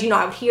sleep because,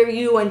 I would hear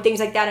you and things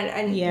like that,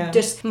 and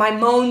just my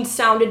moans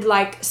sounded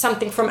like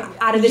something from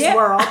out of this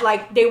world.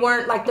 Like they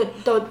weren't like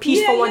the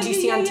peaceful ones you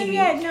see on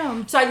TV.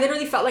 No. So I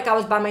literally felt like I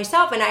was by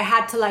myself, and I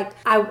had to like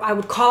I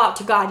would call out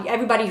to God.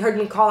 Everybody heard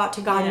me call out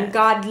to God, and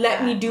God,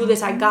 let me do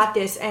this. I got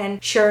this.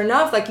 And sure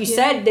enough, like you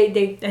said,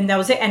 they and that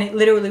was it. And it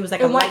literally was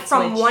like a light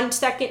from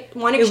switch.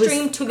 one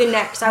extreme to the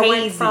next. Crazy. I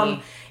went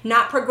from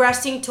not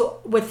progressing to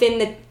within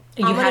the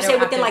I'm going to say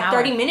within like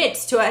 30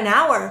 minutes to an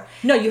hour.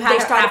 No, you had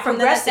they started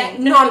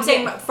progressing. No, I'm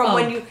saying from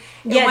when you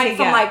went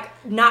from like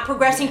not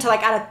progressing to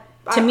like at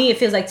a to me it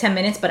feels like 10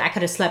 minutes, but I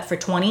could have slept for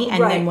 20,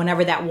 and then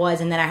whenever that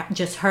was, and then I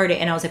just heard it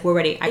and I was like, we're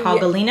ready. I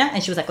called Galina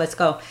and she was like, let's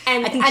go.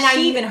 And I think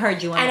she even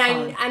heard you on the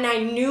phone. And I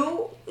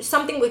knew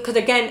something because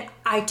again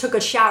I took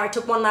a shower. I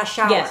took one last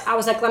shower. Yes. I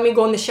was like, let me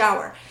go in the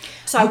shower.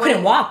 So I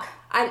couldn't walk.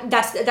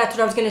 That's what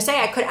I was gonna say.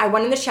 I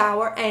went in the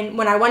shower, and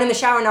when I went in the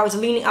shower and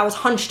I was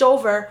hunched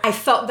over, I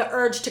felt the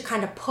urge to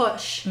kind of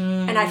push,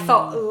 and I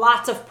felt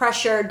lots of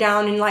pressure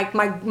down in like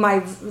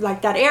my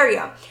like that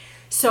area.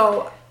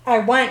 So I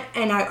went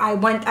and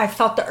I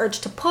felt the urge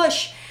to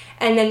push,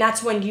 and then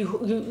that's when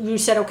you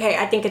said, okay,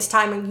 I think it's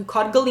time, and you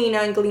called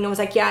Galina, and Galina was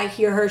like, yeah, I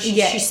hear her.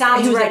 She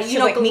sounds ready.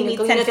 Like, like,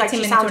 Galina's like,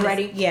 she sounds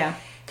ready. Yeah.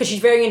 Because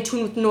she's very in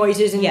tune with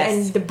noises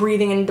and the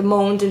breathing and the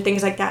moans and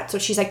things like that. So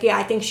she's like, yeah,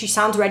 I think she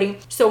sounds ready.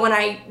 So when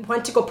I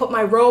went to go put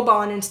my robe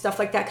on and stuff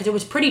like that, because it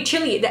was pretty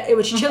chilly. It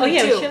was chilly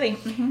too. It was chilly.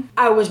 Mm-hmm.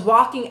 I was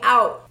walking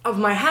out of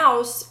my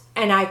house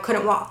and I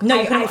couldn't walk.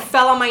 No, I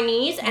fell on my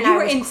knees and you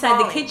were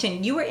inside the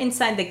kitchen. You were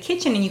inside the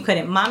kitchen and you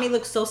couldn't. Mommy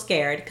looked so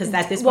scared because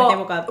at this point they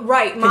woke up.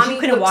 Right, Mommy you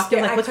couldn't walk.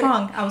 You're like, what's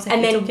wrong? I was like,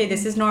 it's okay.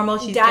 This is normal.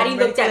 She's Daddy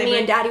looked at me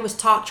and Daddy was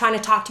trying to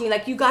talk to me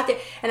like, you got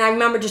it. And I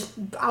remember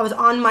I was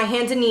on my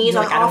hands and knees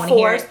on all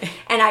fours,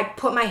 and I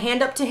put my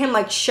hand up to him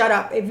like, shut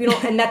up. If you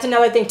don't, and that's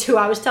another thing too.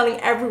 I was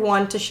telling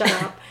everyone to shut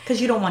up. Because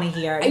you don't want to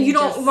hear. You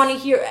don't want to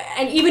hear,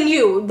 and even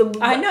you, the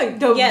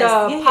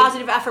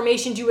positive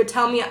affirmations you would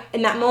tell me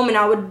in that moment,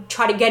 I would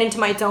try to get into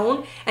my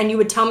zone, and you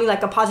would tell me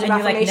like a positive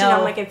affirmation. Like, no.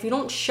 I'm like, if you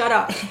don't shut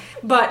up.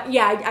 But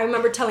yeah, I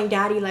remember telling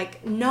Daddy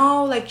like,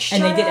 no, like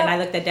shut up. And they did, and I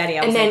looked at Daddy.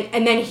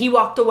 And then he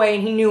walked away,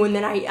 and he knew, and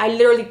then I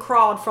literally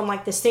crawled from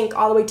like the sink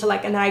all the way to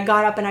like, and then I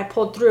got up and I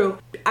pulled through.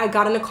 I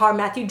got in the car,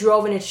 Matthew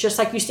drove, and it's just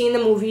like you see in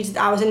the movies.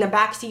 I was in the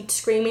back seat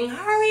screaming,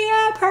 hurry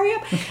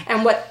up.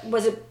 And what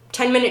was it?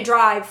 10-minute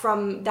drive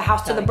from the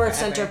house to the birth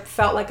center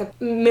felt like a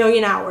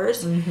million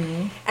hours.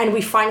 Mm-hmm. And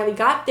we finally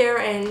got there,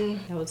 and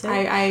that was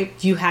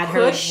it. You had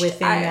pushed her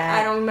within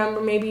that. I don't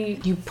remember, maybe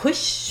you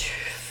pushed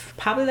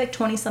probably like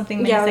 20 something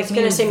minutes. Yeah, I was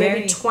gonna say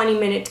maybe 20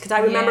 minutes because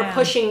I remember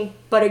pushing.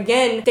 But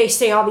again, they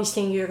say all these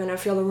things. You're gonna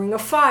feel the ring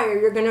of fire.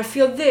 You're gonna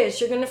feel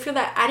this. You're gonna feel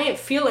that. I didn't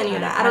feel any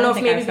of that. I don't know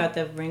if maybe I felt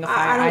the ring of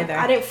fire either.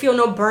 I didn't feel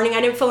no burning. I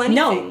didn't feel anything.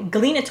 No,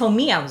 Galina told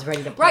me I was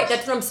ready to push. Right,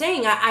 that's what I'm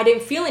saying. I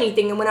didn't feel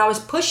anything, and when I was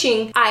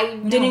pushing, I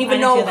didn't even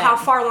know how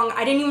far along.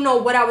 I didn't even know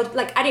what I was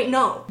like. I didn't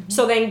know. Mm-hmm.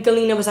 So then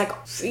Galina was like,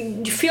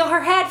 "Feel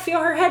her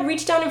head.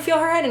 Reach down and feel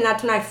her head," and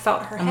that's when I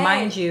felt her head.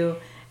 Mind you,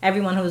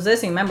 everyone who was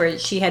listening, remember,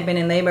 she had been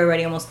in labor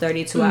already almost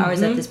 32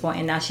 hours at this point,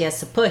 and now she has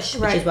to push,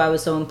 which is why it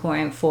was so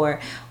important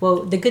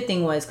the good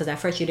thing was, because at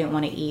first you didn't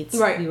want to eat.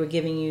 Right. We were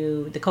giving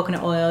you the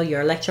coconut oil,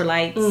 your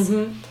electrolytes,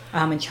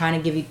 and trying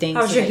to give you things.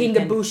 I was drinking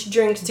the boost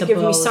drinks to give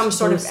me some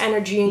sort of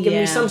energy and give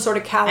me some sort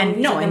of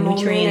calories and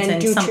nutrients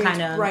and some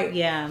kind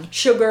of,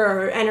 sugar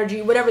or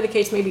energy, whatever the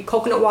case may be.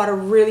 Coconut water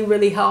really,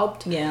 really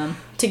helped. Yeah.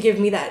 To give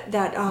me that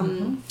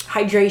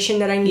hydration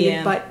that I needed.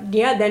 Yeah. But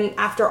yeah, then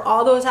after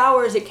all those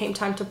hours, it came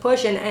time to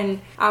push,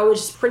 and I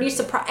was pretty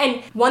surprised.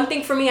 And one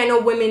thing for me, I know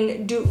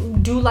women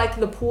do like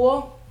the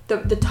pool,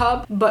 the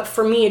tub, but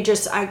for me, it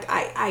just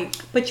I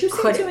But you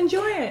seem to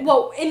enjoy it.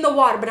 Well, in the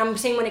water, but I'm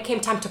saying when it came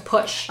time to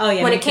push. Oh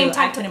yeah. When it came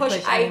time to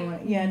push,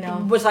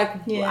 was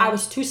like I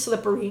was too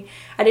slippery.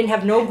 I didn't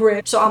have no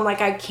grip, so I'm like,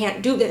 I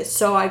can't do this.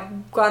 So I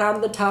got out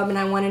of the tub and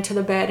I went into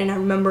the bed, and I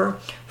remember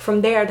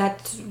from there,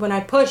 that's when I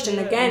pushed. And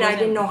again, I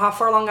didn't know how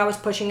far along I was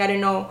pushing. I didn't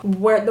know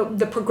where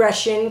the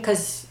progression,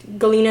 because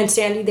Galina and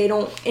Sandy, they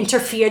don't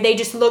interfere. They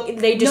just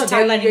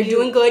tell you you're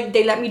doing good.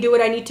 They let me do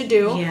what I need to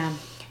do. Yeah.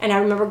 And I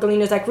remember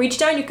Galina's like, reach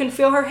down, you can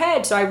feel her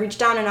head. So I reached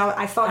down and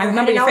I felt her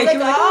remember head. Your face, I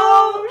was like,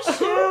 oh,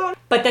 shoot.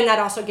 But then that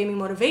also gave me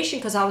motivation,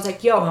 because I was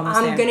like, yo,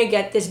 I'm going to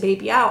get this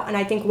baby out. And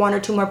I think 1 or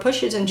 2 more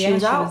pushes and she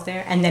was out. She was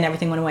there. And then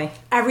everything went away.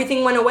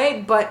 Everything went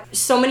away. But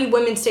so many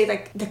women say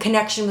like the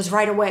connection was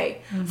right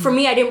away. Mm-hmm. For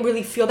me, I didn't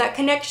really feel that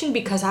connection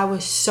because I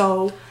was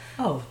so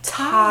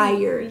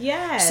tired.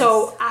 Yes.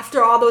 So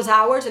after all those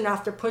hours and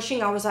after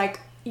pushing, I was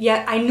like,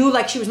 yeah, I knew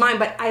like she was mine,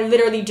 but I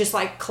literally just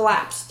like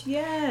collapsed.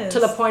 Yes. To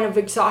the point of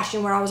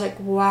exhaustion where I was like,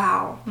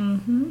 wow.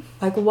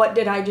 Like, what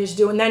did I just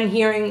do? And then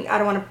hearing, I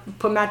don't want to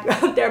put Matthew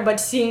out there, but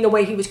seeing the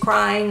way he was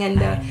crying and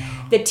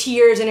the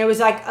tears, and it was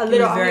like a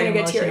little, I'm going to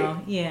get teary.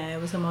 Yeah,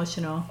 it was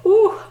emotional.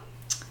 Ooh.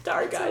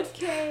 Sorry, guys.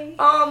 It's okay.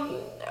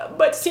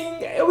 But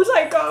seeing, it was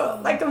like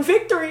a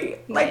victory.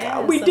 Like,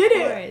 yes, we did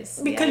course.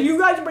 it. Because yes. you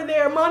guys were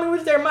there. Mommy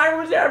was there. Myra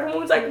was there.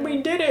 Everyone was like,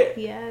 we did it.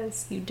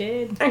 Yes, you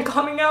did. And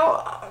coming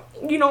out,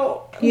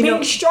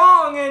 being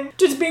strong and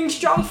just being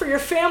strong for your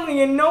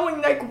family and knowing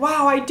like,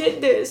 wow, I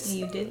did this.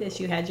 You did this.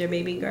 You had your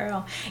baby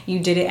girl. You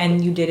did it,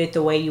 and you did it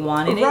the way you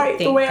wanted it. Right,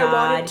 Thank the way God.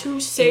 I wanted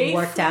to. Safely.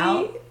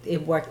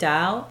 It worked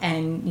out,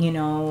 and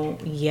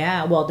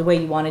the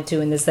way you wanted to,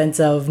 in the sense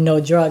of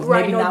no drugs,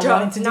 right, maybe no not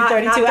drugs, wanting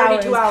to do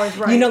not 32 hours,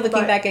 right?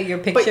 Looking back at your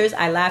pictures,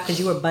 I laugh because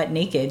you were butt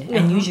naked,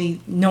 and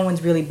usually no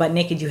one's really butt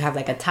naked. You have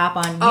like a top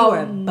on. You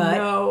were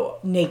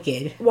butt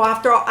naked. Well,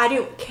 after all, I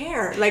didn't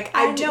care. Like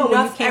I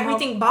know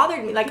everything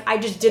bothered me. Like I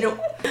just didn't.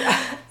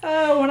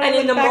 When I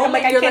look back, I'm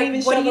like, I can't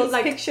even show those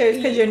pictures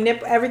because your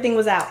nip, everything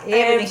was out.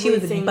 Everything. She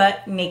was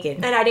butt naked,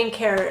 and I didn't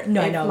care.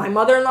 No, I know. My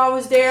mother-in-law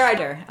was there.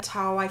 That's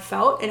how I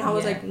felt, and I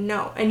was like,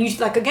 no. And you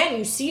like again,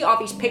 you see all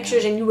these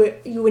pictures, and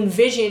you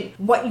envision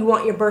what you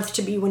want your birth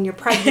to be when you're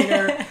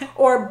pregnant,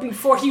 or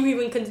before you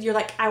even. You're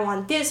like, I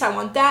want this, I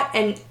want that,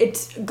 and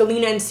it's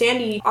Galina and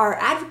Sandy are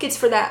advocates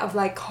for that of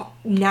like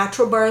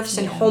natural births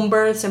and home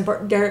births, and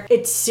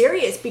it's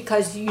serious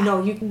because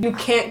you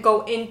can't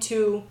go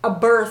into a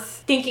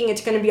birth thinking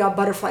it's going to be all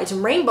butterflies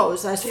and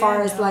rainbows as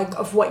far as like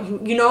of what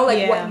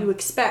what you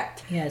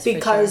expect. Yes,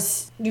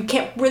 because you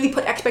can't really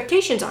put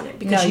expectations on it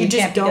because you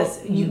just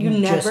don't. You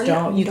never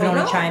know. You can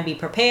only try and be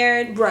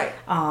prepared. Right.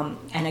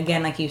 And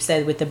again, like you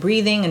said, with the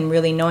breathing and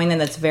really knowing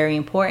that's very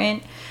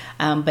important.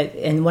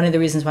 And one of the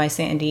reasons why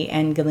Sandy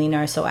and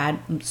Galina are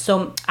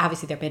so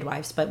obviously they're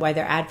midwives, but why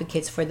they're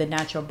advocates for the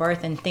natural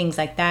birth and things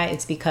like that,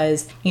 it's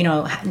because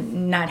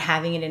not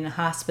having it in a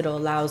hospital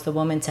allows the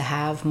woman to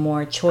have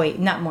more choice,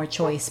 not more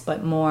choice,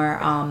 but more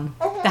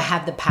to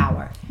have the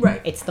power.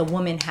 Right. It's the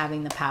woman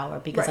having the power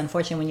because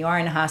unfortunately, when you are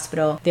in a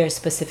hospital, there's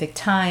specific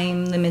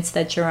time limits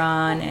that you're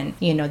on, and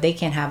they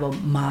can't have a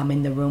mom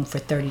in the room for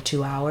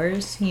 32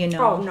 hours.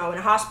 Oh no! In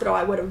a hospital,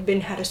 I would have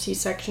had a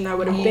C-section. I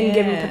would have been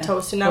given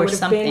Pitocin. I would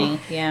have been.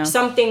 Yeah.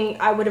 Something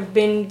I would have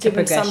been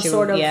given some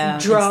sort of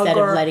drug instead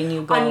or of letting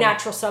you go.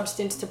 Unnatural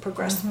substance to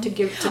progress to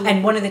give to.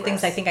 And one of the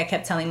things I think I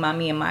kept telling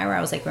Mommy and Myra,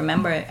 I was like,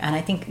 remember, and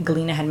I think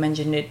Galina had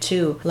mentioned it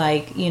too.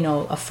 Like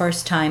a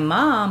first time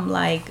mom,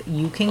 like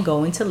you can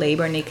go into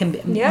labor and it can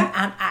be.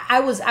 Yeah. I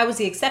was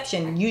the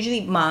exception. Usually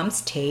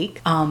moms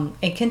take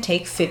it can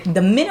take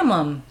the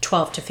minimum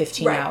 12 to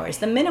 15 hours.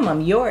 The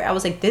minimum. I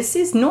was like, this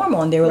is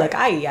normal, and they were like,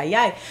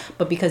 ay.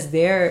 But because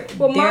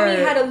Mommy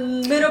had a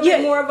little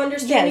bit more of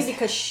understanding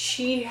because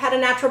she had a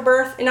natural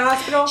birth in a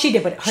hospital. She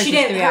did, but hers was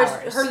 3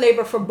 hours. Her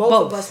labor for both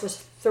of us was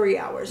 3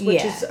 hours,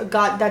 which is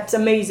that's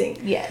amazing.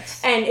 Yes.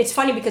 And it's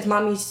funny because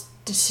Mommy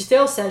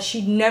still says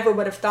she never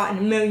would have thought in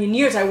a million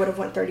years I would have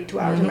went 32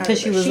 hours.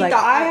 Because she was like,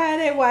 I had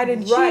it. Why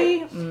did she?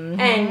 Mm-hmm.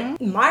 And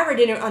Myra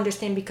didn't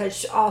understand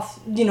because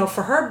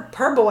for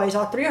her boys,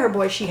 all three of her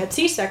boys, she had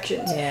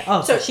C-sections. Yeah.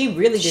 Oh, so she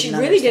really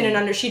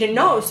didn't. She didn't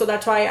know. So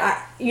that's why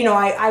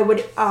I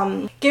would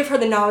give her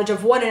the knowledge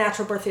of what a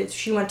natural birth is.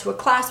 She went to a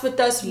class with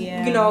us.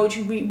 Yeah.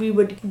 We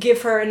would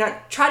give her and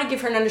try to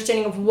give her an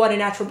understanding of what a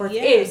natural birth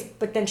is.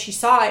 But then she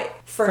saw it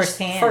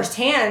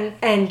firsthand,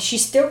 and she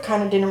still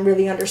kind of didn't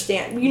really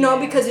understand.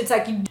 Because it's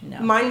like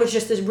mine was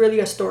just really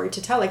a story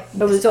to tell. Like,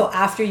 so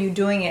after you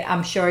doing it,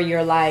 I'm sure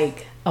you're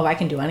like, oh, I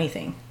can do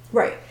anything.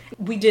 Right.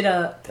 We did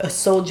a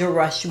soldier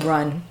rush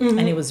run,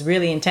 and it was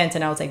really intense.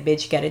 And I was like,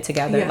 bitch, get it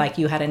together. Yeah. Like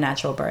you had a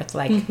natural birth.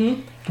 Like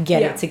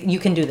get it. You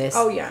can do this.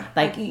 Oh yeah.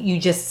 Like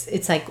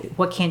it's like,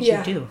 what can't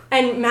you do?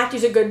 And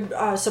Matthew's a good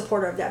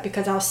supporter of that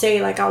because I'll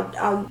say like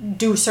I'll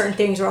do certain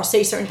things or I'll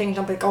say certain things.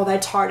 I'm like, oh,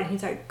 that's hard, and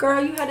he's like,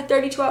 girl, you had a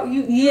 32 hour. Are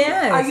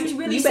you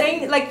really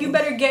saying like you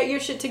better get your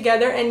shit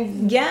together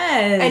and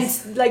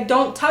and like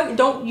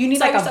don't you need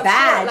like a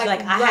badge short.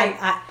 Like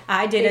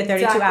I did a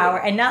 32 hour,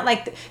 and not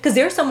like because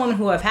there's some women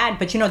who have had,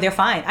 but they're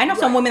fine. I know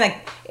some women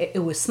like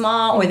it was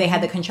small or they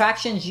had the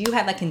contractions. You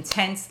had like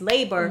intense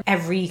labor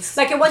every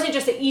like it wasn't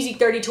just an easy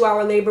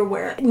 32-hour labor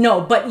where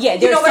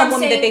there's some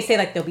women that they say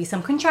like there'll be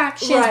some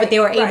contractions, but they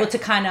were able to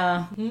kind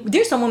of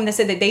there's some women that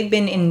said that they've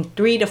been in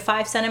 3 to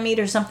 5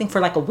 centimeters something for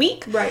like a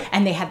week,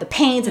 and they had the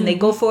pains and they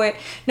go for it.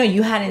 No,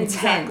 you had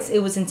intense. It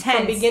was intense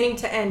from beginning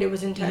to end. It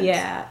was intense.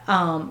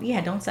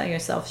 Don't sell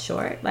yourself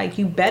short. Like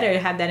you better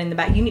have that in the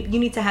back. You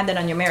need to have that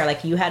on your mirror.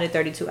 Like you had a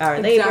 32-hour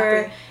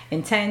labor,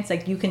 intense.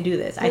 Like you can do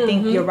this. I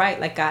think you're right.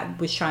 Like God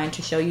was trying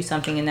to show you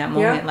something in that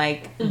moment.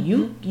 Like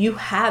you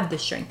have the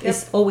strength.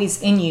 It's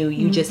always in you.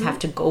 You just have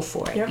to go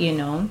for it.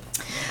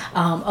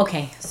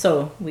 Okay,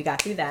 so we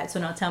got through that. So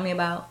now tell me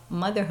about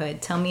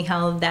motherhood. Tell me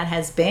how that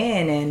has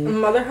been.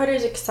 And motherhood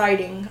is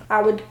exciting.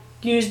 I would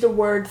use the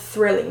word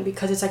thrilling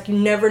because it's like you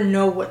never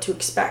know what to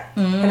expect,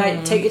 and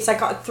it's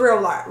like a thrill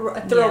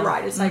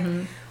ride. It's like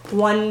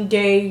one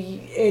day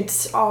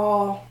it's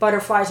all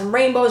butterflies and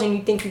rainbows and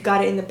you think you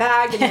got it in the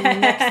bag, and then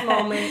the next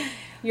moment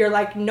you're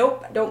like,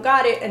 nope, don't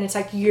got it. And it's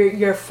like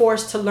you're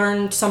forced to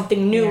learn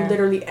something new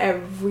literally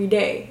every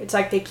day. It's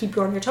like they keep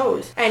you on your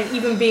toes. And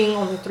even being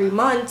only 3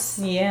 months,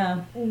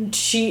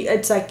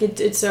 it's like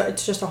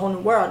it's just a whole new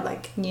world.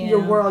 Like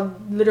your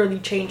world literally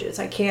changes.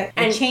 I can't.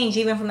 And it changed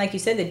even from, like you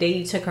said, the day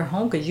you took her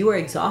home, because you were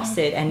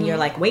exhausted and you're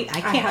like, wait,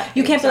 I can't.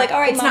 You can't be like, all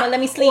right, mama,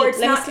 let me sleep. Let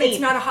me sleep. It's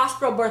not a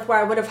hospital birth where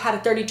I would have had a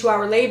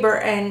 32-hour labor,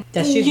 and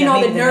you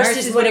know, the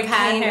nurses would have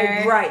had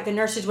her. Right, the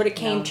nurses would have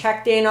came,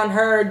 checked in on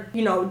her,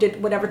 you know,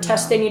 did whatever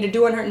test they need to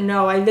do on her.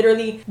 No, I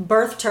literally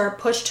birthed her,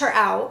 pushed her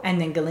out, and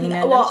then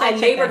Galena. Well, I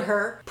labored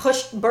her,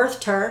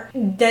 birthed her.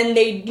 Then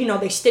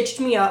they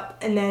stitched me up,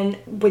 and then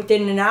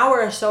within an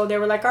hour or so, they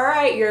were like, "All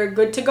right, you're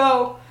good to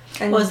go."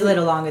 And it was a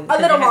little longer.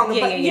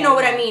 But you know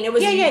what I mean. It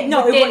was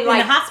No, within, in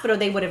the hospital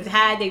they would have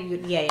had.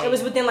 It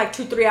was within like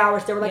 2-3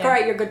 hours. They were like, "All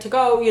right, you're good to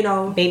go." You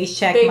know, baby's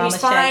check, baby's mama's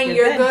fine, check,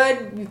 you're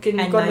good. You can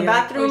go to the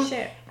bathroom. Like,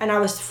 oh, and I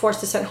was forced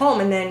to send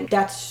home, and then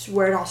that's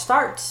where it all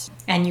starts.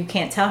 And you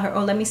can't tell her,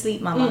 "Oh, let me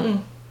sleep, mama."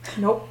 Mm-mm.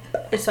 Nope.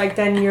 It's like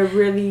then you're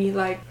really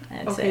like,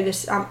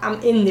 I'm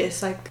in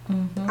this. Like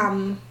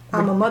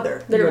I'm a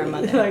mother, literally.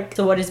 You're a mother. Like,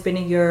 so what has been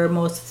your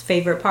most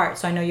favorite part?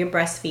 So I know you're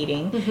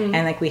breastfeeding,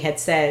 and like we had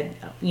said,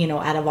 you know,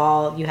 out of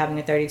all you having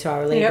a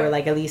 32-hour labor,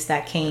 like at least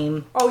that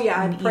came. Oh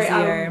yeah,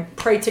 I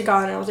prayed to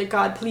God, and I was like,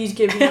 God, please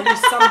give me at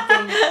least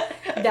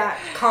something that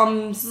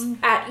comes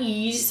at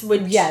ease,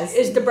 which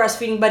is the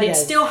breastfeeding, but it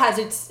still has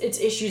its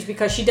issues,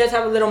 because she does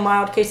have a little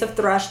mild case of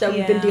thrush that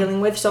we've been dealing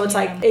with. So it's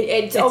like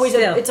it's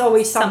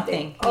always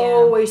something.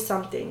 Always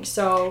something.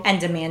 So and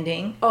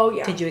demanding. Oh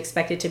yeah. Did you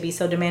expect it to be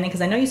so demanding?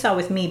 Because I know you saw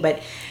with me. But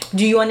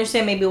do you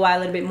understand maybe why a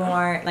little bit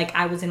more, like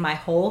I was in my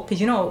hole? Because,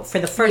 you know, for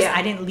the first,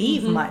 I didn't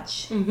leave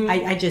much.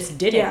 I just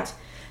didn't. Yeah.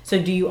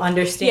 So do you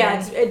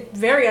understand? Yeah, it's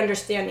very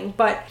understanding.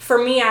 But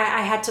for me,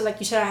 I had to, like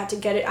you said, I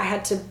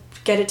had to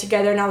get it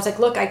together. And I was like,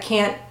 look, I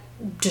can't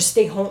just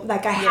stay home.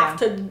 Like I have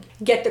to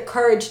get the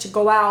courage to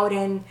go out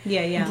and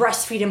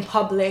breastfeed in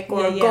public,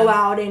 or go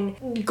out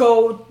and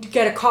go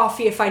get a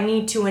coffee if I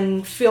need to,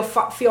 and feel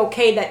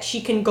okay that she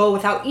can go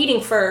without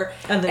eating for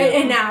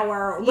an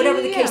hour, or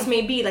whatever the case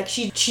may be. Like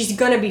she's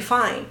gonna be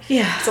fine.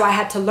 Yeah. So I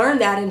had to learn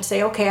that and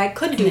say, okay, I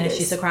could do this. If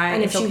she's crying,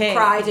 and if she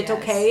cries, it's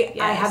okay.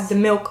 Yes. I have the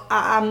milk.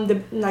 I'm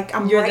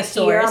You're right the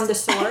source. here. I'm the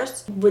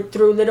source.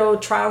 Through little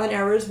trial and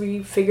errors,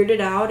 we figured it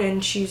out,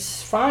 and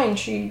she's fine.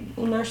 She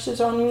nurses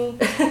on me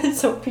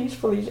so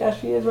peacefully as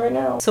she is right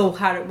now. So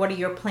what are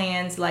your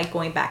plans, like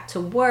going back to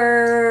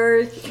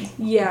work?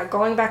 Yeah,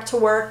 going back to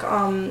work,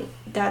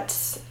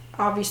 that's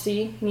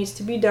obviously needs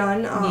to be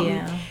done.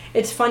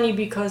 It's funny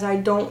because I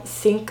don't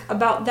think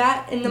about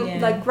that in the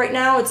like right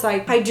now. It's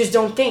like I just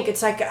don't think.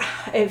 It's like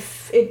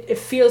if it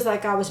feels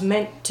like I was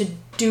meant to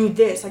do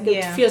this. Like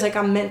it feels like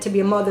I'm meant to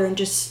be a mother and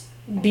just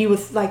be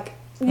with, like,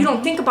 you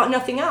don't think about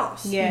nothing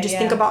else. You just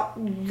think about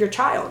your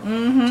child.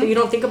 So you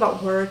don't think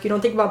about work. You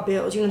don't think about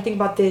bills. You don't think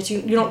about this.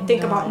 You don't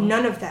think about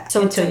none of that.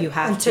 So until you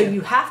have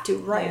to,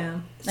 right? Yeah.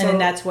 So, and then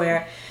that's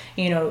where,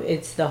 you know,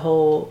 it's the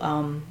whole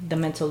the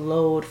mental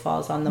load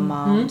falls on the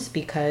moms,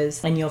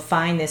 because, and you'll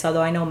find this,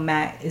 although I know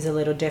Matt is a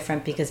little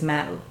different, because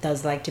Matt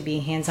does like to be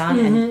hands-on,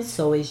 and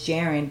so is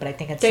Jaren, but I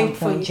think at some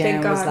point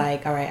Jaren was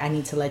like, all right, I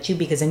need to let you,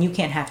 because then you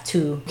can't have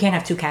two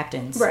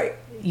captains, right?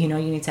 You know,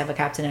 you need to have a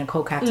captain and a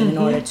co-captain in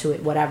order to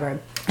it, whatever.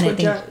 And I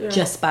think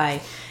just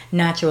by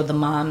natural, the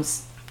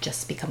moms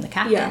just become the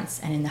captains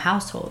and in the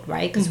household,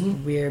 right? Because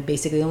we're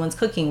basically the ones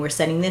cooking. We're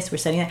setting this, we're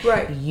setting that.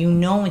 Right. You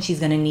know when she's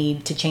going to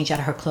need to change out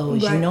of her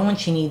clothes. Right. You know when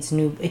she needs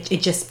new...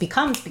 It just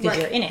becomes, because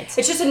you're in it.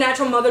 It's just a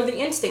natural motherly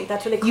instinct.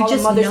 That's what they call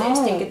a mother's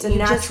instinct. It's a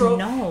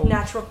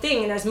natural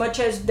thing. And as much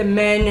as the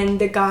men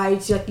and the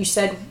guys, like you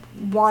said,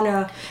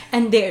 wanna,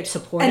 and they're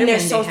supportive, and they're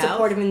so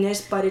supportive in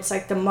this, but it's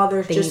like the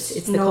mothers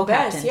just know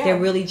best. They're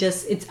really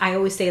just, it's, I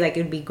always say, like,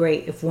 it'd be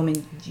great if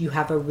you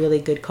have a really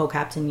good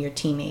co-captain, your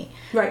teammate,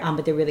 right?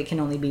 But there really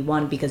can only be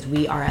one, because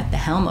we are at the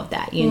helm of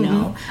that, you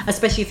know,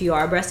 especially if you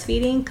are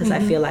breastfeeding, because I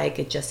feel like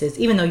it just is,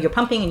 even though you're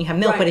pumping and you have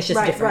milk, but it's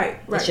just different.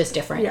 It's just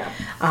different.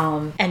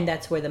 And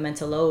that's where the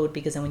mental load,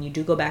 because then when you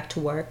do go back to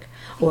work,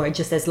 or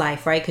just as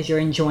life, right, because you're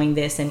enjoying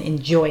this and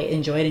enjoy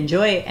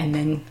it, and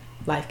then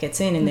life gets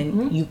in, and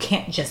then you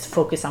can't just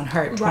focus on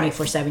her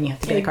 24/7. You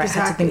have to get a car. I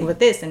have to think about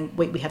this, and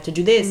wait, we have to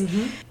do this.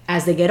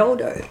 As they get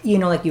older, you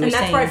know, like you were saying.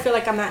 And that's where I feel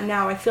like I'm at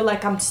now. I feel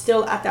like I'm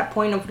still at that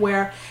point of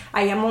where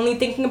I am only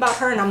thinking about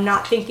her, and I'm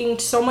not thinking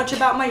so much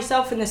about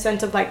myself, in the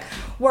sense of like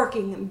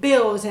working and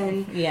bills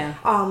and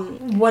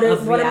what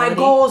are my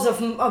goals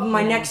of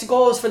my next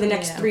goals for the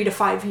next 3 to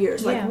 5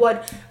 years, like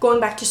what, going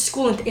back to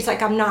school, and it's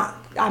like I'm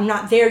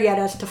not there yet,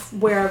 as to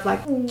where, like,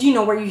 you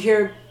know, where you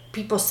hear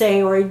people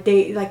say, or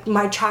they, like,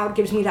 my child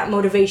gives me that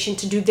motivation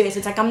to do this.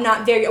 It's like I'm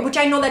not there yet, which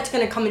I know that's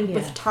going to come in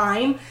with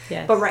time.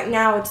 But right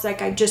now it's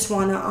like I just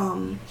want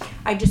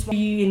to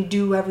be and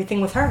do everything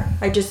with her.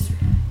 And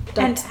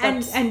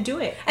do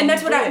it. And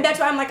that's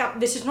why I'm like,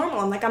 this is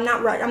normal. I'm like, I'm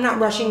not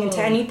rushing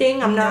into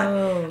anything.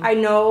 I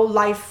know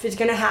life is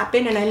going to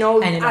happen, and I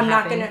know I'm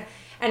not going to.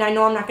 and I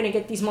know I'm not going to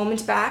get these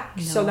moments back.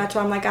 No. So that's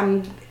why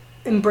I'm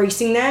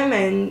embracing them,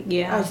 and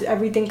as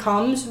everything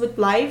comes with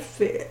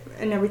life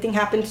and everything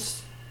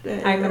happens.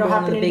 I remember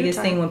one of the biggest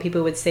thing when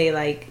people would say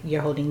like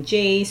you're holding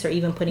Jace or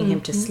even putting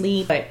him to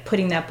sleep, but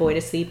putting that boy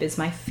to sleep is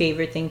my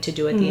favorite thing to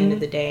do at the end of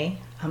the day,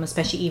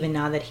 especially even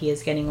now that he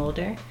is getting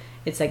older.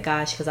 It's like,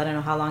 gosh, because I don't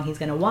know how long he's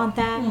going to want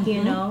that,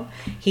 you know.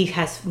 He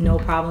has no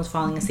problems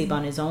falling asleep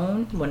on his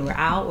own when we're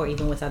out or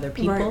even with other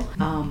people.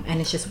 Right.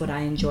 And it's just what I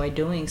enjoy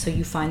doing. So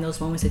you find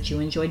those moments that you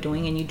enjoy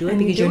doing and you do it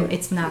because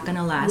it's not going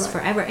to last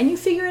forever. And you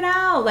figure it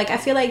out. Like, I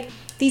feel like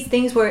these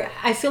things where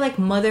I feel like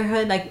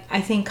motherhood, like,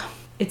 I think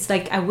it's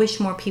like I wish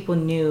more people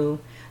knew.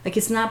 Like,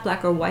 it's not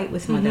black or white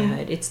with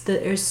motherhood.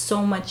 There's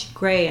so much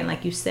gray, and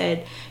like you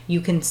said,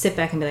 you can sit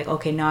back and be like,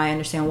 okay, now I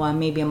understand why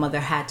maybe a mother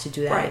had to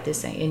do that at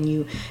this thing, and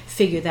you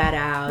figure that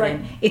out.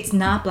 And it's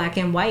not black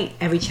and white.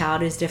 Every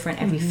child is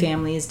different. Every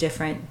family is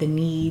different. The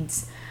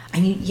needs,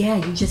 and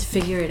you just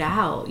figure it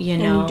out. You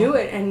know, and you do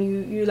it,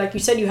 and you like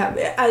you said, you have.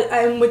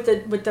 I'm with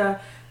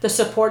the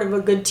support of a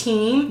good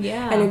team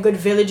and a good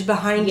village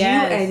behind you,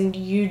 and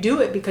you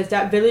do it because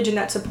that village and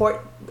that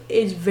support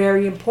is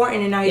very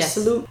important. And I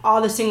salute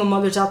all the single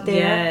mothers out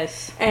there,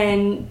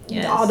 and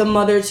all the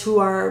mothers who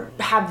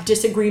have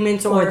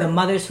disagreements, or the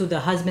mothers who the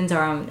husbands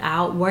are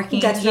out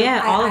working. All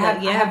of that.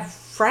 I have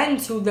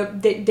friends who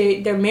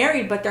they're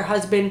married, but their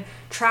husband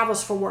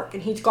travels for work,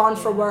 and he's gone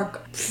for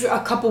work a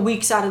couple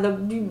weeks out of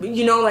the,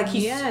 you know, like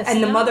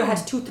the mother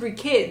has 2-3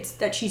 kids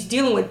that she's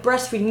dealing with,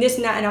 breastfeeding, this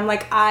and that, and I'm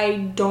like, I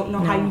don't know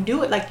how you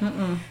do it. Like,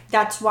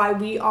 that's why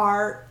we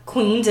are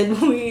queens, and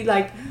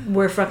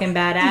we're fucking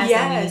badass,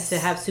 and we used to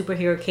have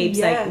superhero capes,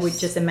 like we're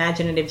just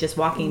imaginative, just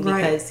walking,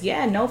 because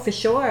for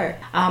sure.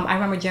 I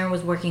remember Jaren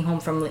was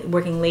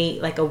working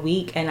late like a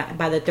week, and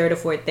by the 3rd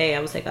or 4th day I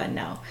was like, oh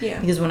no,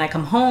 because when I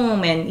come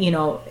home, and you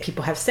know,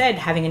 people have said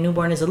having a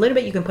newborn is a little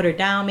bit, you can put her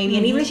down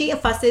maybe, and even if she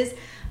fusses,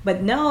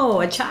 but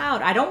no, a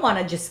child, I don't want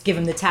to just give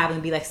him the tablet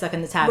and be like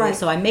sucking the tablet.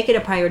 So I make it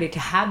a priority to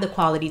have the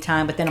quality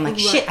time, but then I'm like,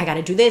 shit, I got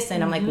to do this,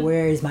 and I'm like,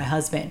 where is my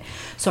husband?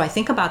 So I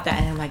think about that,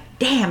 and I'm like,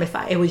 damn, if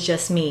it was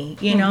just me,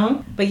 you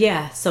know. But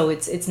so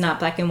it's not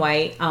black and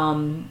white.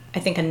 I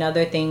think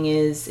another thing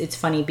is, it's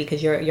funny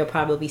because you'll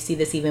probably see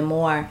this even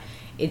more.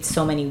 It's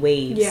so many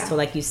waves. So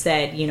like you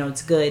said, you know,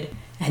 it's good,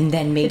 and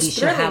then maybe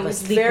she'll have a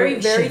sleep.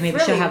 Maybe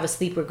she'll have a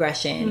sleep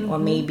regression, or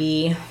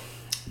maybe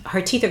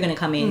her teeth are going to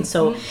come in,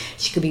 so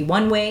she could be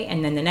one way,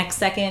 and then the next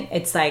second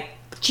it's like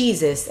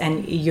Jesus,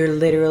 and you're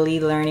literally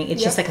learning.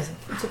 It's just like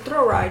it's a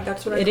thrill ride.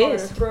 That's what I call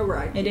it, a thrill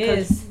ride. It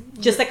is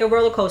just like a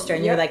roller coaster,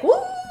 and you're like,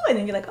 woo, and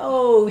then you're like,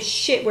 oh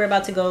shit, we're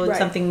about to go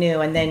something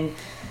new, and then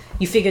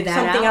you figure that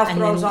something out, else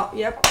throws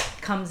up.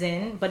 Comes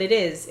in. But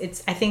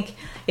it's I think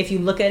if you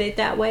look at it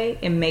that way,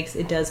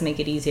 it does make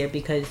it easier,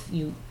 because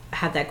you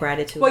have that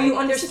gratitude. Well, you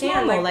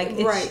understand,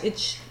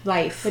 it's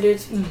life. It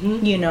is.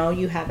 You know,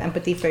 you have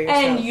empathy for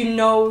yourself, and you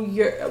know,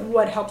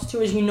 what helps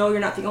too is, you know, you're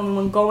not the only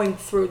one going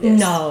through this.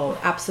 No,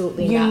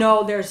 absolutely not. You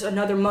know, there's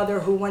another mother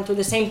who went through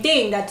the same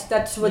thing.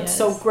 That's what's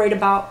so great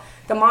about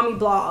the mommy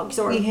blogs,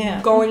 or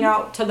going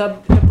out to the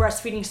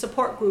breastfeeding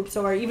support groups,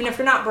 or even if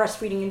you're not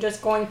breastfeeding and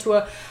just going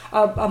to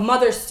a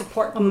mother's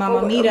support group, a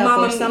mama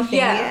meetup or something.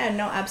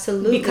 No,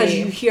 absolutely. Because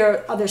you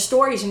hear other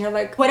stories, and you're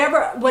like,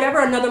 whatever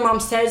another mom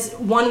says,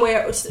 one way or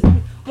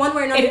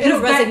another,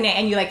 it'll resonate,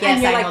 and you're like,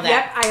 yes, I know that.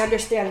 Yep, I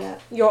understand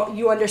that.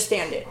 You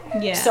understand it.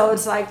 Yeah. So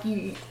it's like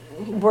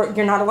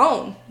you're not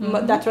alone.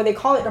 That's why they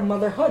call it a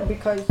motherhood,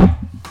 because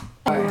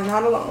you're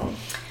not alone.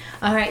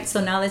 All right, so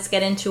now let's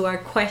get into our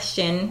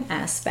question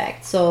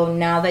aspect. So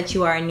now that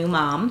you are a new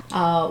mom,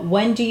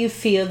 when do you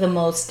feel the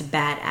most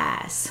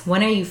badass?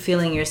 When are you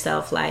feeling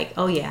yourself like,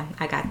 oh yeah,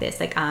 I got this,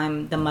 like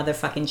I'm the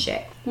motherfucking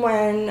shit?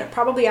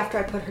 Probably after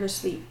I put her to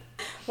sleep.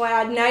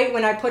 At night,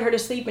 when I put her to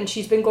sleep, and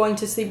she's been going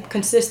to sleep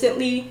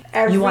consistently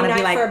every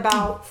night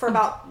for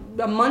about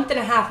a month and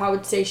a half, I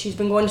would say. She's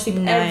been going to sleep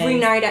every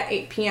night at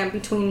 8 p.m.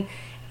 between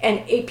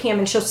 8 p.m.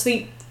 and she'll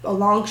sleep a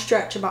long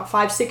stretch, about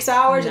 5-6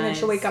 hours, and then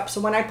she'll wake up.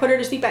 So when I put her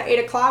to sleep at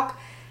 8 o'clock,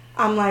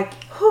 I'm like,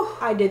 whew,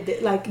 I did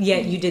that. Like,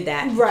 you did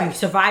that. Right. You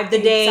survived the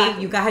day.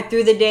 You got her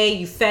through the day.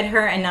 You fed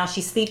her, and now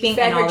she's sleeping.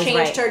 Fed her,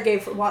 changed her,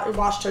 gave her,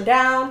 washed her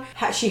down.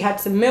 She had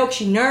some milk.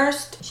 She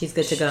nursed. She's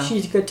good to go.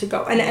 She's good to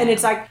go. And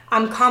it's like,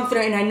 I'm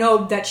confident, and I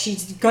know that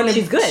she's good.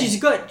 She's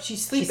good.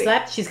 She's sleeping. She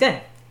slept. She's good.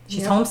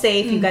 She's home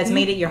safe. You guys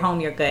made it. You're home.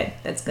 You're good.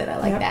 That's good. I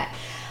like that.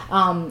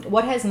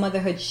 What has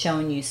motherhood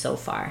shown you so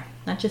far?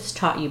 Not just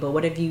taught you, but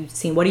what have you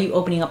seen? What are you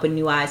opening up with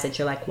new eyes that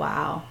you're like,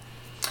 wow?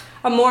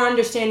 A more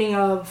understanding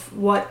of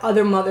what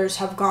other mothers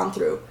have gone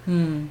through.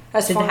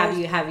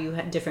 Have you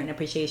had different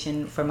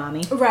appreciation for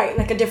mommy? Right,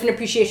 like a different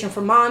appreciation for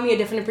mommy, a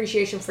different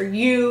appreciation for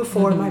you,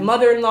 for my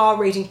mother-in-law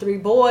raising 3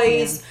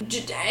 boys.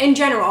 In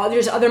general,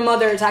 there's other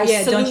mothers. I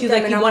salute don't you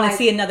them, like you want to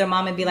see another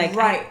mom and be like,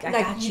 right, I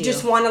like got you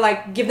just want to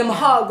like give them a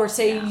hug, or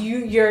say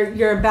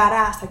you're a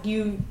badass, like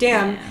you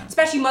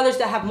especially mothers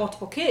that have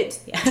multiple kids,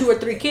 2 or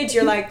 3 kids.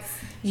 You're like,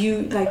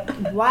 you like,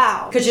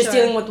 wow, because you're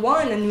dealing with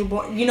one, a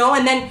newborn, you know,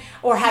 and then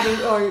or having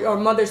or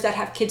mothers that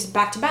have kids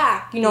back to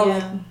back, you know,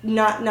 like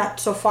not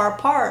so far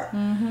apart,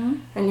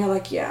 and you're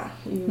like,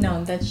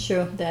 no, that's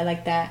true. I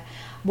like that.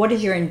 What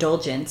is your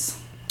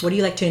indulgence? What do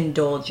you like to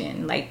indulge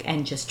in, like,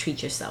 and just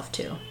treat yourself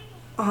to?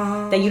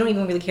 That you don't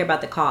even really care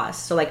about the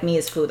cost. So like me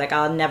is food. Like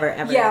I'll never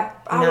ever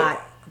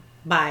not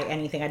buy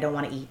anything I don't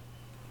want to eat.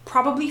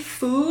 Probably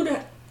food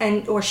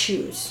or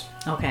shoes.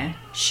 Okay.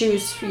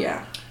 Shoes,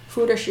 yeah.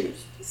 Food or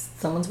shoes.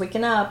 Someone's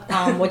waking up.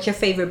 What's your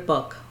favorite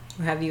book?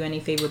 Or have you any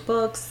favorite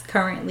books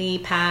currently,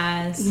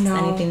 past? No.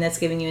 Anything that's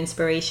giving you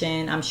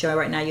inspiration? I'm sure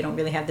right now you don't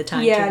really have the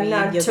time to read.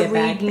 Yeah, You'll to get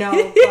read, back.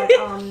 no.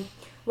 But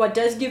what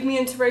does give me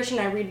inspiration,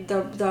 I read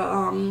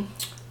the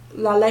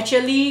La Leche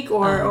League,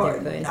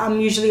 or I'm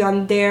usually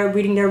on there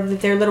reading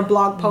their little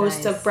blog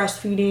posts of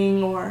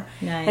breastfeeding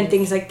and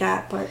things like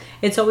that. But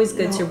it's always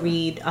good to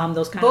read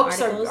those kind books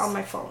of articles. are on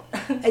my phone.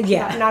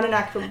 Yeah, not an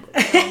actual book.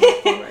 On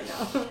my phone right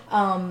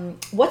now.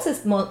 What's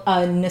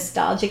a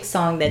nostalgic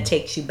song that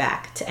takes you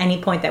back to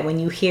any point that when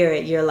you hear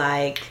it, you're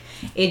like,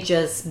 it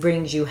just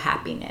brings you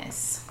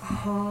happiness?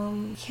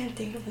 Can't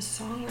think of a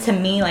song. To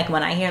me, like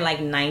when I hear like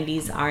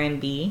 90s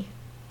R&B.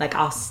 Like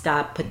I'll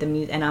stop, put the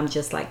music, and I'm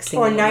just like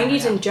singing. Or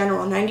 90s in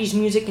general, 90s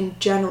music in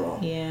general.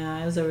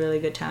 Yeah, it was a really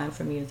good time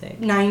for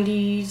music.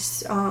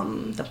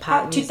 90s, the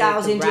pop,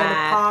 2000s, music, the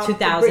rap, 2000s,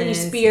 the Britney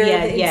Spears,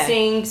 the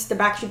NSYNC, the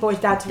Backstreet Boys.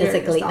 That's like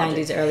late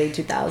nostalgic. 90s, early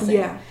 2000s.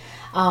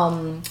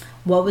 Yeah.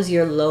 What was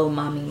your low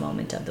mommy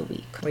moment of the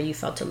week, where you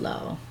felt a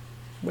low?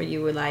 Where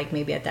you were like,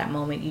 maybe at that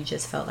moment you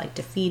just felt like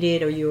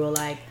defeated, or you were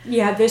like...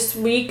 Yeah, this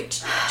week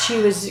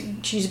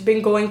she's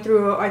been going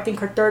through, I think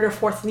her 3rd or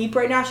 4th leap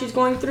right now she's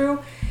going through.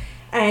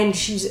 And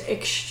she's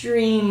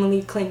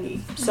extremely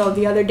clingy. So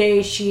the other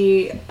day,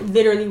 she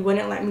literally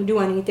wouldn't let me do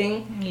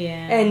anything.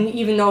 Yeah. And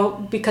even though,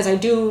 because I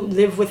do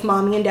live with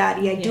mommy and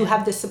daddy, I do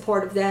have the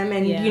support of them.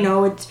 And, you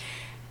know,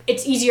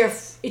 it's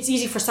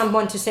easy for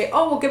someone to say,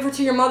 oh, well, give her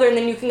to your mother and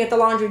then you can get the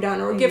laundry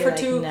done. Or give her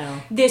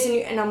to this.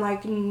 And I'm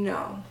like,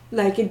 no.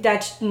 Like,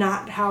 that's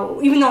not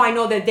how... Even though I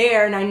know they're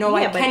there and I know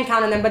I can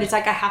count on them, but it's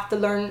like I have to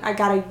learn. I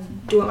got to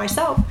do it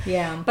myself.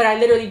 Yeah. But I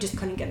literally just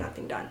couldn't get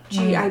nothing done.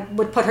 I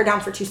would put her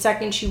down for 2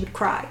 seconds. She would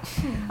cry.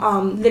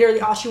 Literally,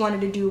 all she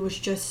wanted to do was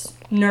just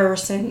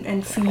nurse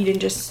and feed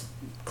and just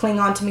cling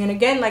on to me. And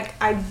again, like,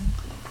 I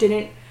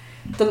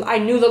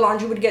knew the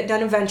laundry would get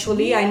done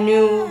eventually. I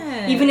knew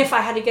even if I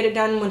had to get it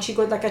done when she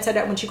goes, like I said,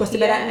 when she goes to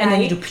bed at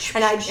night,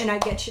 and I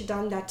get shit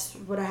done. That's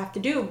what I have to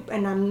do.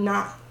 And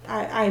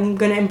I'm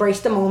gonna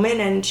embrace the moment.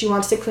 And she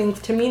wants to cling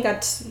to me.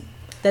 That's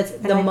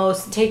the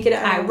most. Take it.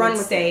 I run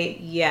with it.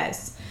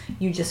 Yes.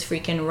 You just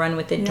freaking run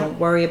with it. Yeah. Don't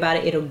worry about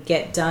it. It'll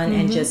get done.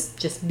 And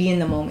just be in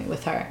the moment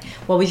with her.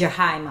 What was your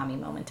high mommy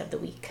moment of the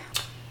week?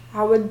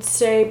 I would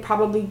say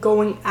probably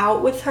going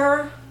out with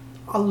her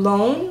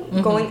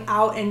alone. Going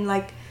out and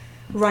like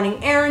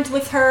running errands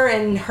with her.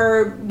 And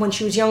her, when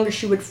she was younger,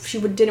 she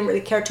didn't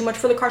really care too much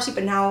for the car seat.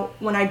 But now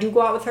when I do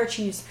go out with her,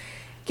 she's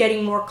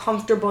getting more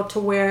comfortable to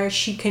where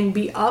she can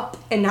be up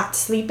and not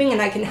sleeping,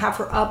 and I can have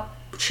her up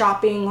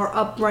shopping or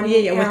up running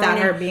without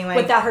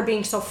her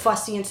being so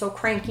fussy and so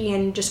cranky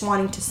and just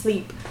wanting to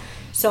sleep.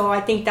 So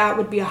I think that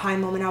would be a high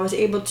moment. I was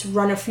able to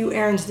run a few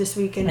errands this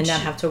week and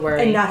not have to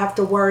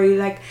worry.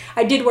 Like,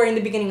 I did worry in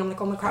the beginning. I'm like,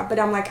 oh my crap, but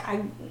I'm like,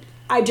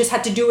 I just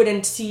had to do it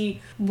and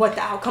see what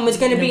the outcome was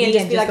going to be, and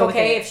just be like,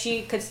 okay,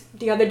 because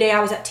the other day I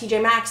was at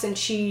TJ Maxx and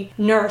she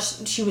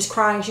was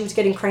crying, she was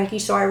getting cranky,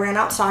 so I ran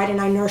outside and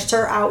I nursed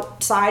her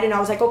outside, and I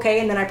was like, okay,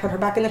 and then I put her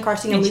back in the car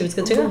seat and she was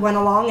good too. We went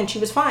along and she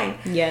was fine.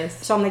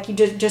 Yes. So I'm like, you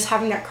just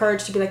having that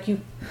courage to be like, you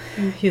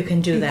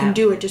can do that. You can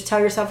do it. Just tell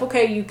yourself,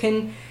 okay,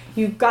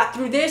 you got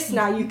through this,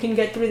 now you can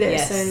get through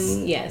this.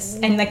 Yes.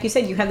 And like you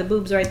said, you have the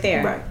boobs right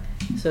there. Right.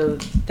 So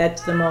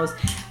that's the most...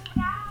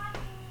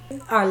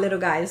 Our little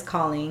guy is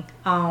calling.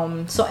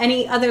 So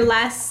any other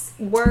last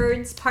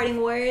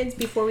parting words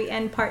before we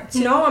end part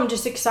 2? No, I'm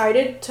just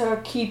excited to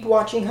keep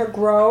watching her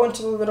grow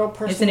into the little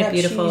person. Isn't it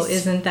beautiful?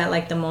 Isn't that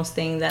like the most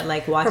thing that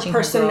like watching her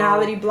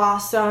personality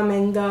blossom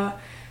and the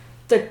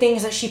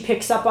things that she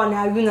picks up on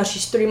now, even though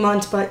she's 3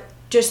 months, but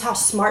just how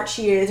smart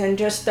she is and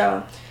just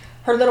her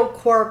little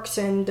quirks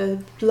and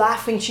the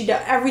laughing she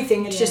does,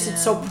 everything. It's just,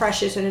 it's so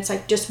precious, and it's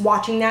like just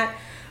watching that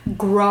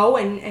grow.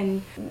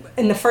 And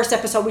in the first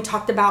episode we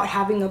talked about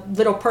having a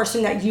little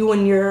person that you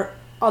and your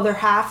other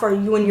half or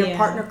you and your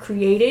partner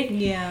created,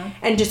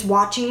 and just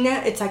watching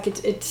that, it's like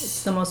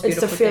it's the most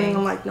beautiful it's a feeling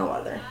thing. like no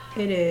other.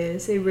 It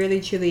is, it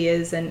really truly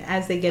is. And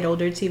as they get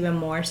older, it's even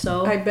more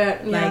so. I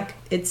bet. Like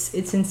it's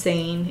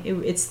insane.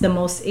 It's the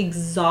most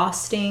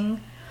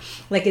exhausting.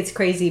 Like, it's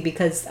crazy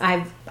because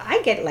I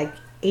get like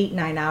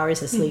 8-9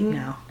 hours of sleep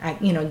now.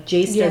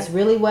 Jace does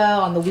really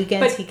well on the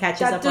weekends. But he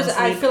catches up on sleep.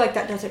 I feel like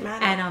that doesn't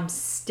matter. And I'm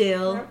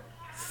still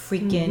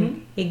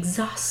freaking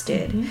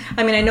exhausted.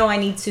 I mean, I know I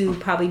need to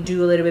probably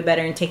do a little bit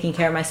better in taking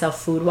care of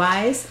myself food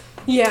wise.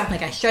 Yeah.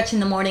 Like I stretch in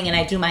the morning and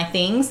I do my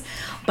things,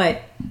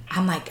 but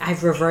I'm like,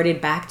 I've reverted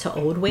back to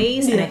old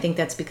ways. And I think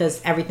that's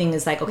because everything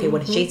is like, okay,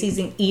 what is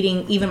JC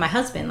eating? Even my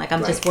husband, like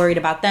I'm just worried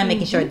about them,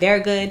 making sure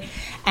they're good.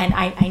 And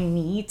I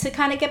need to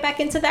kind of get back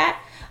into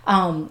that.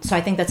 So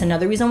I think that's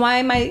another reason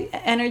why my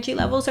energy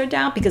levels are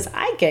down, because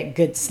I get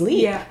good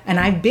sleep. Yeah. And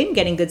I've been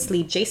getting good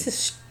sleep. Jace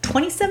is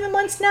 27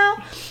 months now,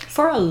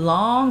 for a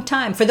long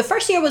time. For the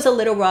first year was a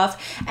little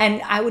rough,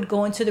 and I would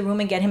go into the room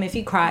and get him if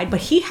he cried,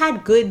 but he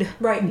had good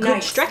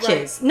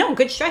stretches. Right. No,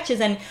 good stretches.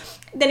 And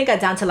then it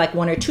got down to like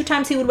 1 or 2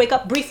 times he would wake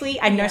up briefly.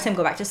 I'd nurse him,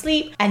 go back to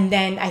sleep. And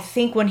then I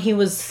think when he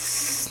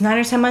was 9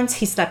 or 10 months,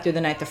 he slept through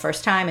the night the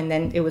first time. And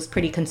then it was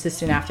pretty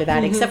consistent after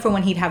that, except for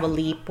when he'd have a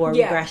leap or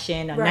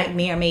regression, a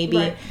nightmare maybe.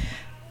 Right.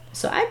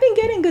 So I've been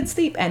getting good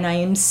sleep, and I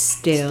am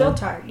still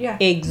tired,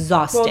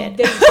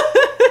 exhausted.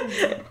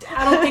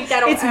 I don't think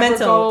that'll it's ever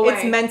mental. go away.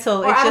 It's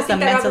mental. It's just a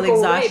mental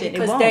exhaustion.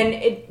 Because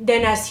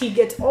then as he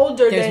gets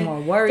older, there's more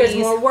worries. There's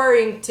more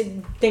worrying to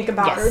think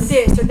about, or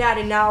this or that.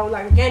 And now,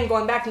 like again,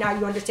 going back now,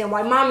 you understand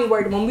why mommy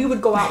worried when we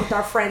would go out with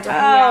our friends. Or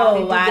hang out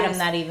and Adam,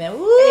 not even.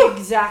 Woo.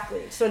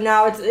 Exactly. So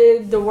now it's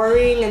the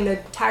worrying and the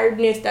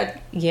tiredness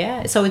that.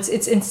 Yeah. So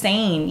it's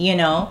insane, you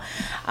know.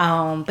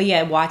 But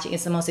yeah, watching,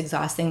 it's the most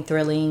exhausting,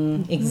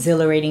 thrilling,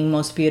 exhilarating,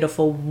 most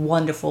beautiful,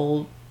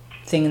 wonderful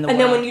thing in the world.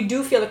 And then when you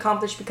do feel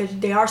accomplished because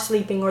they are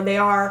sleeping or they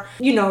are,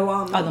 you know,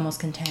 are the most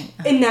content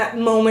in that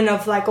moment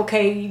of like,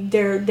 okay,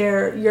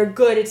 they're you're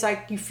good. It's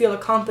like you feel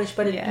accomplished,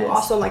 but you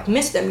also like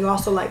miss them. You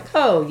also like,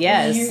 oh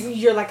yes,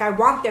 you're like, I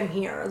want them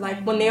here.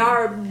 Like when they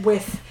are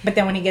with. But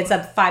then when he gets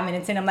up 5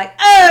 minutes in, I'm like,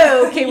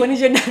 oh, okay, when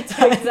is your nap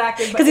time?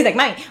 Exactly. Because he's like,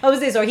 mine, what was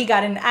this? Or he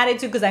got an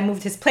attitude because I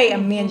moved his plate,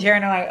 and me and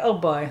Jaren are like, oh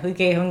boy, we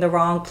gave him the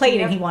wrong plate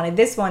and he wanted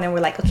this one, and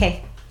we're like,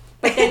 okay.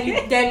 But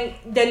then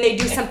they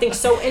do something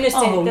so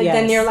innocent that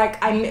then they're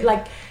like, I'm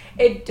like,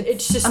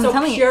 it's just so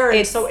pure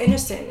and so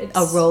innocent. It's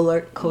a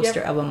roller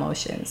coaster of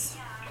emotions.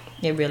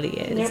 It really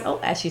is. Yep. Oh,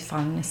 as she's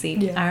falling asleep.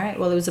 Yeah. All right.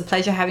 Well, it was a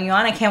pleasure having you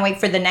on. I can't wait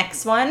for the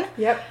next one.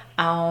 Yep.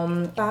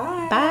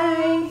 Bye.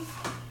 Bye.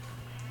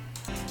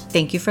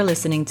 Thank you for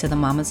listening to the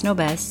Mamas Know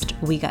Best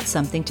We Got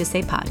Something to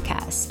Say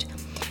podcast.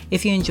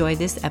 If you enjoyed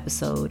this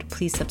episode,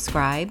 please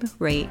subscribe,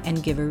 rate,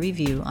 and give a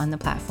review on the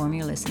platform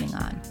you're listening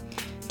on.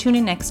 Tune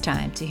in next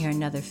time to hear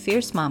another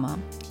fierce mama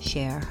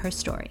share her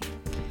story.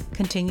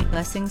 Continued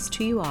blessings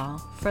to you all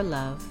for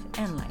love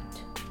and light.